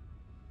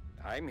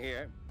 I'm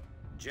here.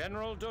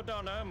 General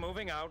Dodonna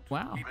moving out.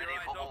 Wow. Keep your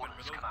eyes open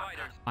for those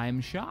fighters.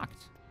 I'm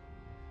shocked.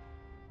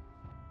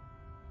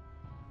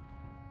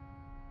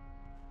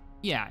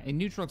 Yeah, in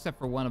neutral except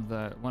for one of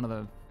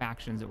the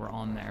factions that were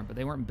on there, but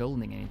they weren't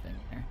building anything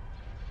there.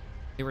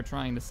 They were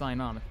trying to sign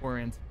on the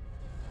Quarians,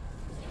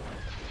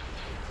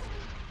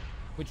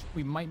 which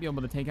we might be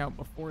able to take out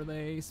before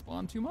they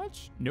spawn too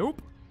much.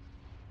 Nope.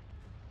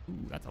 Ooh,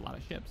 that's a lot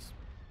of ships.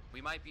 We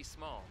might be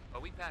small,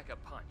 but we pack a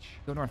punch.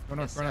 Go north, go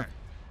north, Yes, go north. sir.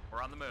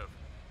 We're on the move.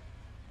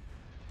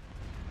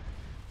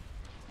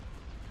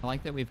 I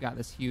like that we've got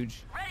this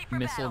huge Ready for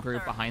missile battle,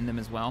 group sir. behind them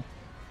as well.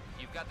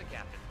 You've got the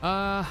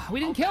captain. We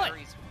didn't kill it.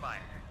 Batteries fire.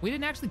 We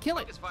didn't actually kill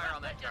it. Focus fire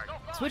on that target.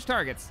 Switch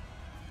targets.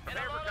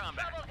 Prepare for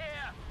combat.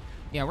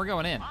 Yeah, we're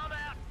going in.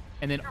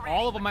 And then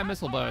all of my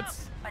missile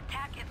boats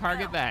Attack itself.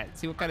 target that.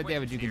 See what kind of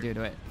damage you can do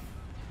to it.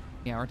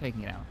 Yeah, we're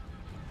taking it out.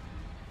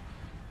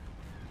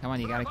 Come on,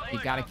 you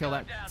gotta kill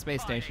that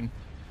space station.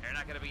 They're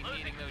not gonna be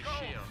needing those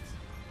shields.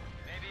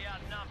 Maybe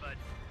outnumbered,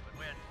 but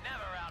we're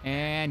never out.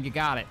 And you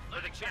got it. For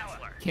the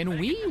Chancellor. Can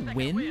we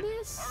win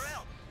this?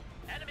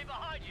 Enemy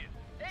behind you.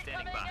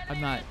 Standing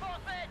by.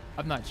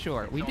 I'm not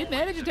sure. We did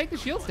manage to take the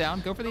shields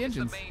down. Go for the Focus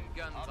engines. the main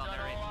guns on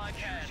their engines.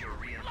 Choose your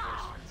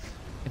reinforcements.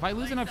 If I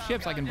lose enough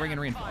ships, I can bring in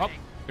reinforcements.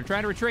 Oh, they're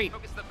trying to retreat.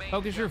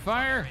 Focus your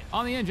fire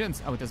on the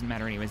engines. Oh, it doesn't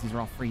matter anyways. These are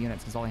all free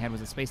units because all I had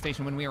was a space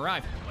station when we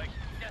arrived.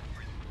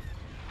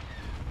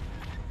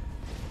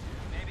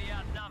 Maybe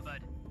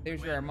outnumbered.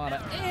 There's your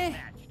armada.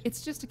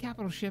 It's just a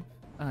capital ship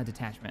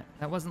detachment.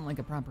 That wasn't like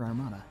a proper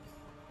armada.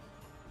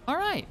 All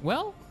right,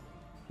 well,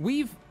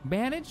 we've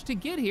managed to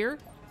get here.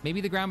 Maybe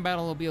the ground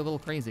battle will be a little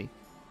crazy.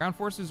 Ground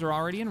forces are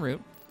already en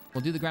route.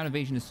 We'll do the ground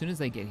invasion as soon as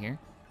they get here.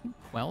 I think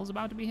Quell's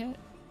about to be hit.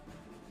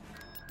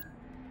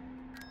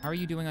 How are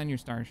you doing on your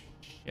starship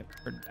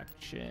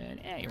production?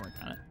 Yeah, you work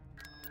on it.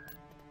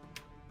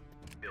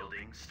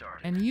 Building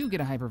started. And you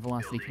get a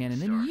hypervelocity Building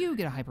cannon, and started. you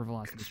get a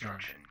hypervelocity cannon.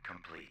 Construction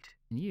complete.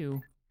 And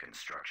you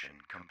Construction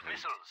complete.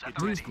 Missiles at It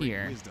the move takes ready. great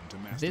here. wisdom to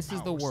master This is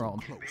the power so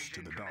world. close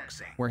to the dark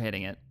side. We're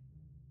hitting it.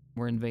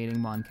 We're invading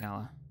Mon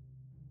Cala.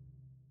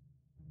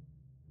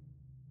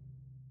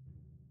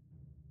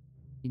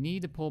 You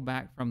need to pull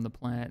back from the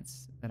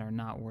planets that are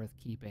not worth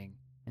keeping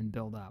and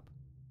build up.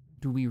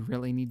 Do we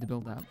really need to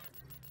build up?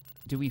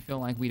 Do we feel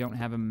like we don't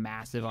have a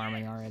massive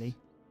army already?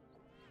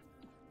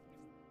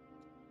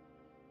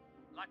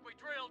 Like we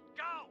drilled.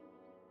 Go.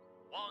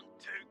 1,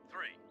 2, 3.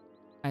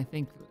 I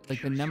think like the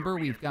Choose your number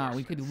we've got,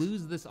 we could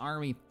reinforcements. lose this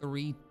army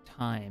 3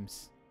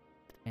 times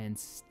and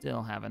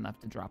still have enough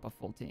to drop a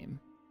full team.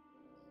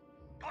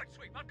 Point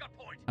sweep. I've got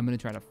point. I'm gonna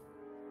try to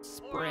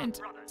sprint.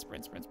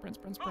 Sprint, sprint, sprint,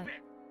 sprint, sprint. Move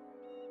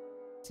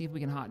it. See if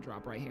we can hot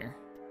drop right here.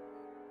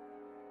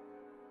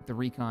 The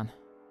recon.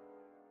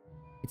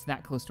 It's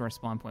that close to our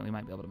spawn point, we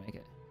might be able to make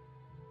it.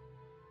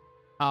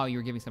 Oh, you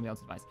were giving somebody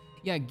else advice.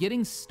 Yeah,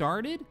 getting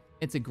started,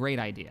 it's a great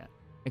idea.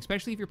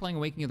 Especially if you're playing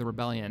Awakening of the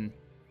Rebellion.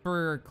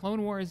 For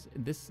Clone Wars,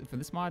 for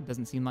this mod,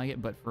 doesn't seem like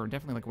it, but for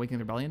definitely like Awakening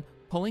of the Rebellion,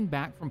 pulling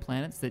back from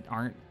planets that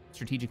aren't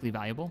strategically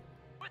valuable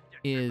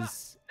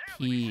is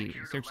key,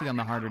 especially on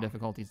the harder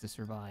difficulties to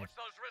survive. What's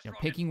those wrist You know,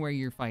 rockets? picking where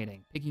you're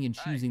fighting, picking and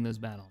choosing those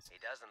battles. He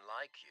doesn't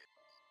like you.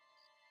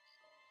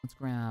 Let's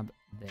grab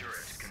this.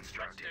 Turret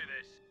constructed. Do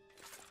this.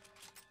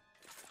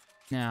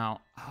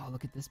 Now, oh,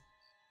 look at this.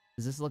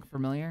 Does this look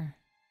familiar?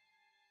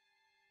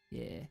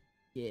 Yeah,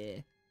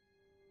 yeah.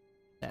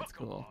 That's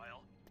Took a cool.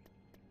 while.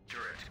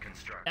 Turret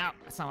constructed. No,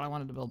 that's not what I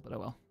wanted to build, but I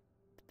will.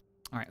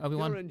 All right, You're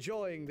Obi-Wan.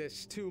 enjoying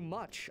this too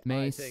much,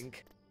 Mace. I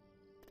think.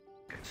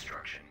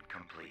 Construction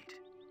complete.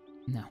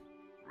 No,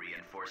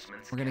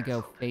 Reinforcements. we're gonna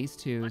go canceled. phase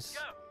Let's twos, go.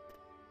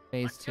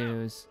 phase Let's go.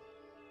 twos,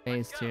 phase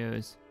Let's go.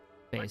 twos,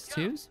 phase Let's go.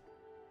 twos.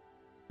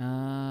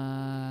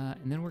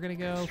 And then we're gonna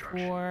go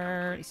Construction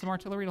for complete. some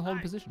artillery to hold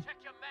Hey, position. Check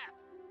your map.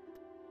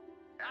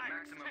 At Hey,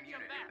 maximum check your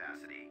unit map.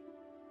 capacity.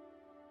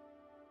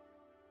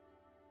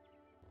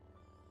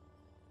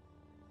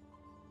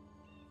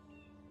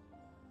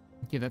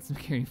 Give that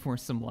security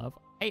force some love.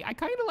 Hey, I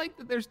kind of like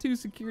that there's 2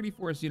 security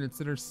force units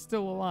that are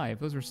still alive.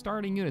 Those are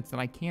starting units that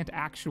I can't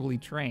actually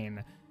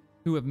train,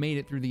 who have made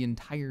it through the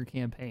entire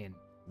campaign.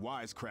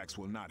 Wisecracks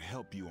will not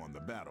help you on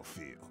the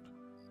battlefield.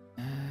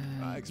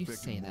 I You expect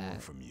say more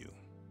that. from you.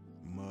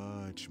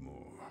 Much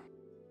more.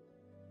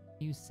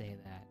 You say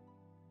that.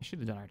 I should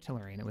have done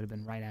artillery, and it would have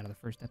been right out of the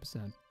first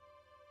episode.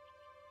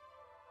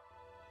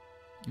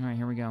 All right,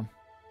 here we go.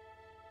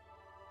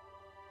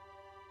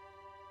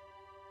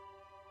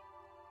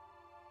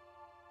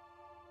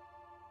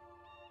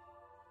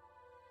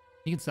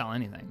 You can sell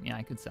anything. Yeah,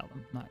 I could sell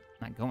them.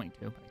 Not going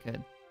to, but I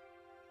could.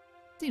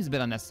 Seems a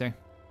bit unnecessary.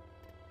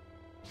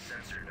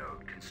 Sensor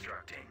node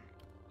constructing.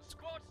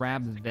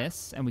 Grab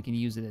this, and we can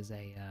use it as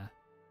a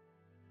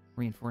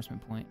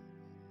reinforcement point.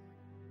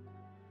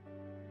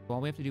 So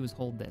all we have to do is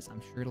hold this.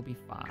 I'm sure it'll be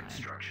fine.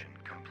 Construction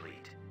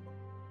complete.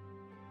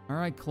 All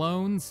right,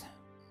 clones.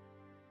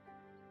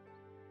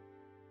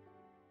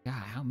 God,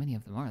 how many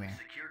of them are We there?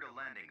 secured a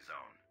landing zone.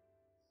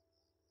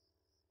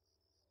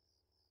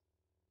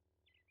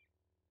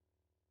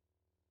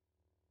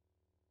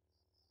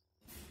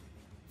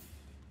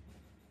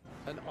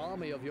 An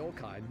army of your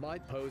kind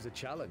might pose a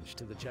challenge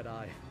to the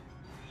Jedi.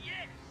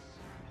 Yes!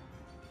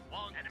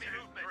 One, enemy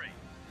movement. Three.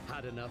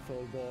 Had enough,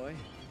 old boy?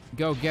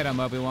 Go get him,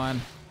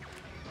 Obi-Wan.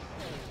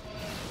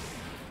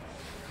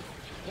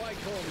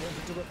 Qui-Gon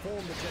wanted to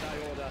reform the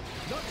Jedi Order,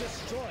 not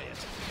destroy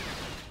it.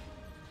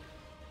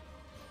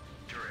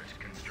 Turret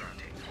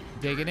constructing.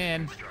 Dig it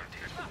in. Constructing.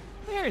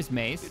 There's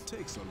Mace. It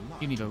takes a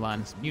lot. You need to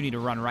run. You need to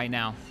run right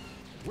now.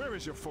 Where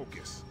is your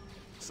focus?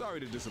 Sorry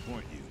to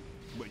disappoint you,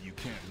 but you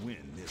can't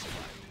win this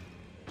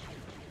fight.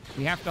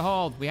 We have to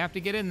hold. We have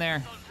to get in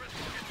there.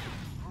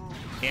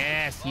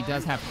 Yes, he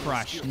does have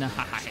crush. Nice.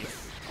 Why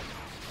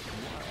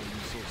are you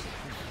so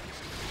surprised?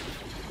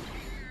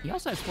 He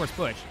also has force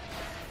push.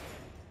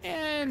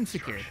 And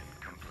secured.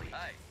 Complete.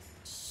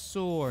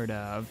 Sort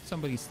of.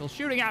 Somebody's still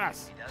shooting at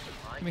us.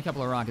 Give me a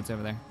couple of rockets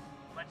over there.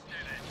 Let's do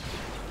this.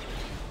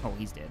 Oh,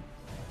 he's dead.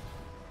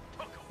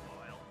 Took a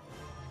while.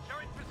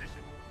 Securing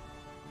position.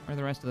 Where are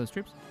the rest of those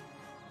troops?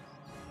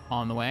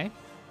 On the way.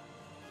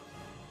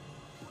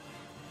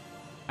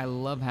 I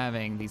love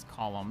having these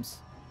columns.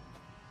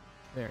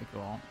 Very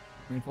cool.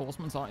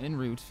 Reinforcements are en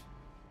route.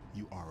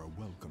 You are a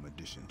welcome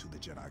addition to the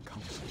Jedi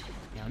Council.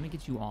 Yeah, let me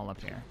get you all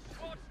up here.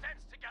 Squad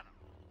stands together.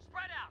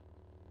 Spread out.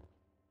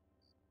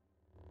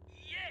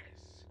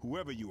 Yes!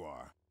 Whoever you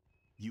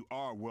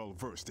are well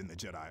versed in the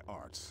Jedi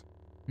arts.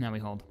 Now we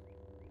hold.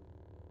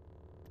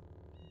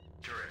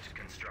 Turret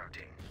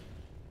constructing.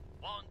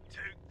 1, 2,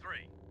 3.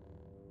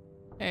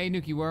 Hey,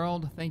 Nuki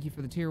World. Thank you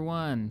for the tier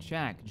 1.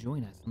 Shack,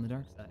 join us on the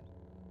dark side.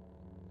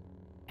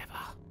 Never.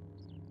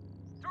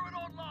 Turret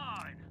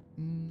online.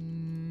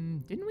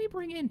 Didn't we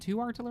bring in 2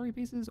 artillery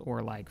pieces?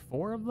 Or like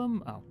 4 of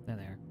them? Oh, they're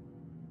there.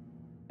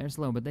 They're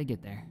slow, but they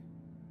get there.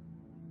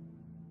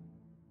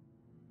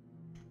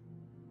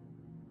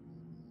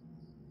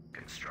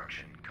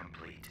 Construction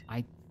complete.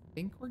 I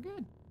think we're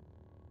good.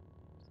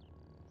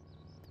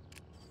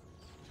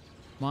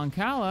 Mon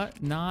Cala,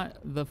 not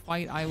the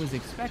fight I was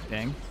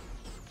expecting.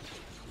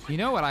 You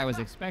know what I was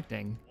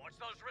expecting? Watch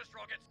those wrist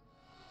rockets.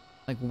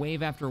 Like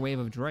wave after wave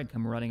of droid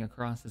come running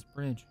across this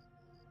bridge.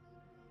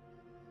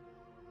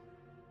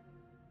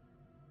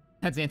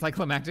 That's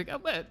anticlimactic, I'll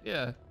bet,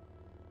 yeah.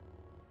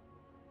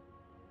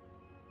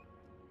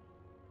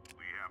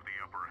 We have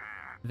the upper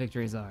hand.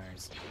 Victory's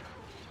ours.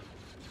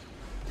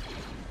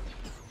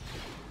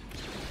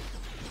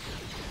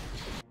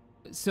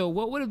 So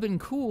what would have been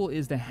cool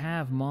is to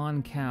have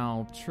Mon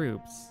Cal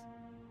troops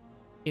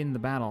in the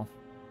battle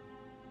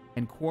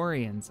and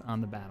Quarians on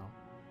the battle,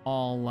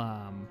 all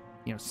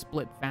you know,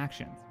 split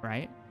factions,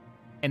 right?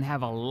 And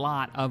have a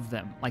lot of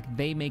them. Like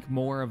they make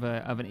more of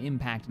an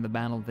impact in the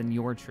battle than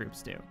your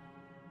troops do.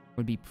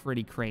 Would be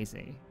pretty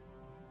crazy.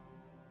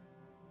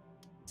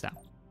 So,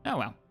 oh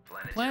well.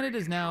 The planet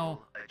is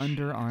now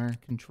under our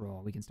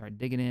control. We can start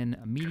digging in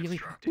immediately.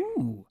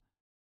 Ooh.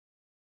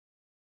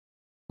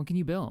 What can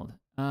you build?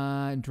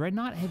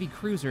 Dreadnought heavy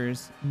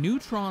cruisers,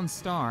 Neutron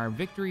Star,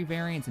 Victory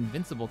Variants,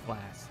 Invincible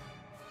class.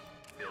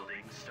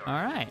 Building start.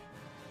 All right.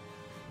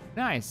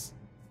 Nice.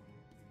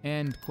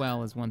 And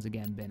Quell has once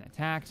again been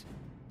attacked.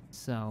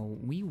 So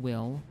we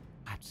will,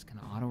 I'm just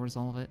gonna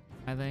auto-resolve it,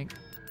 I think.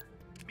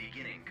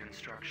 Beginning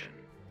construction.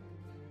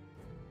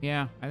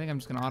 Yeah, I think I'm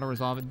just gonna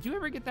auto-resolve it. Did you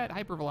ever get that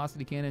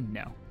hypervelocity cannon?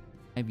 No.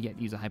 I have yet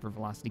to use a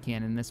hypervelocity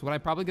cannon in this. What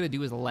I'm probably gonna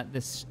do is let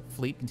this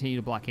fleet continue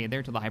to blockade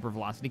there till the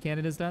hypervelocity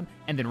cannon is done,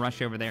 and then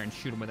rush over there and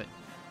shoot them with it.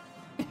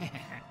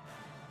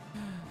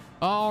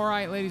 All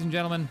right, ladies and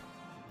gentlemen,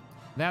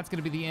 that's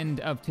gonna be the end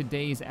of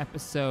today's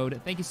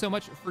episode. Thank you so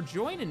much for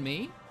joining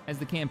me as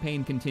the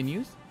campaign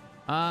continues.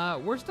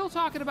 We're still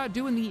talking about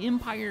doing the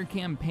Empire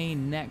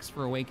campaign next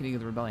for Awakening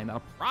of the Rebellion.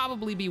 That'll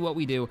probably be what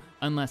we do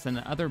unless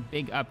another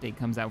big update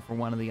comes out for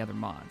one of the other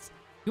mods.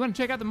 If you want to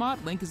check out the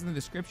mod, link is in the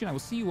description. I will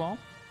see you all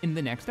in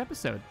the next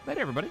episode.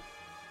 Later, everybody.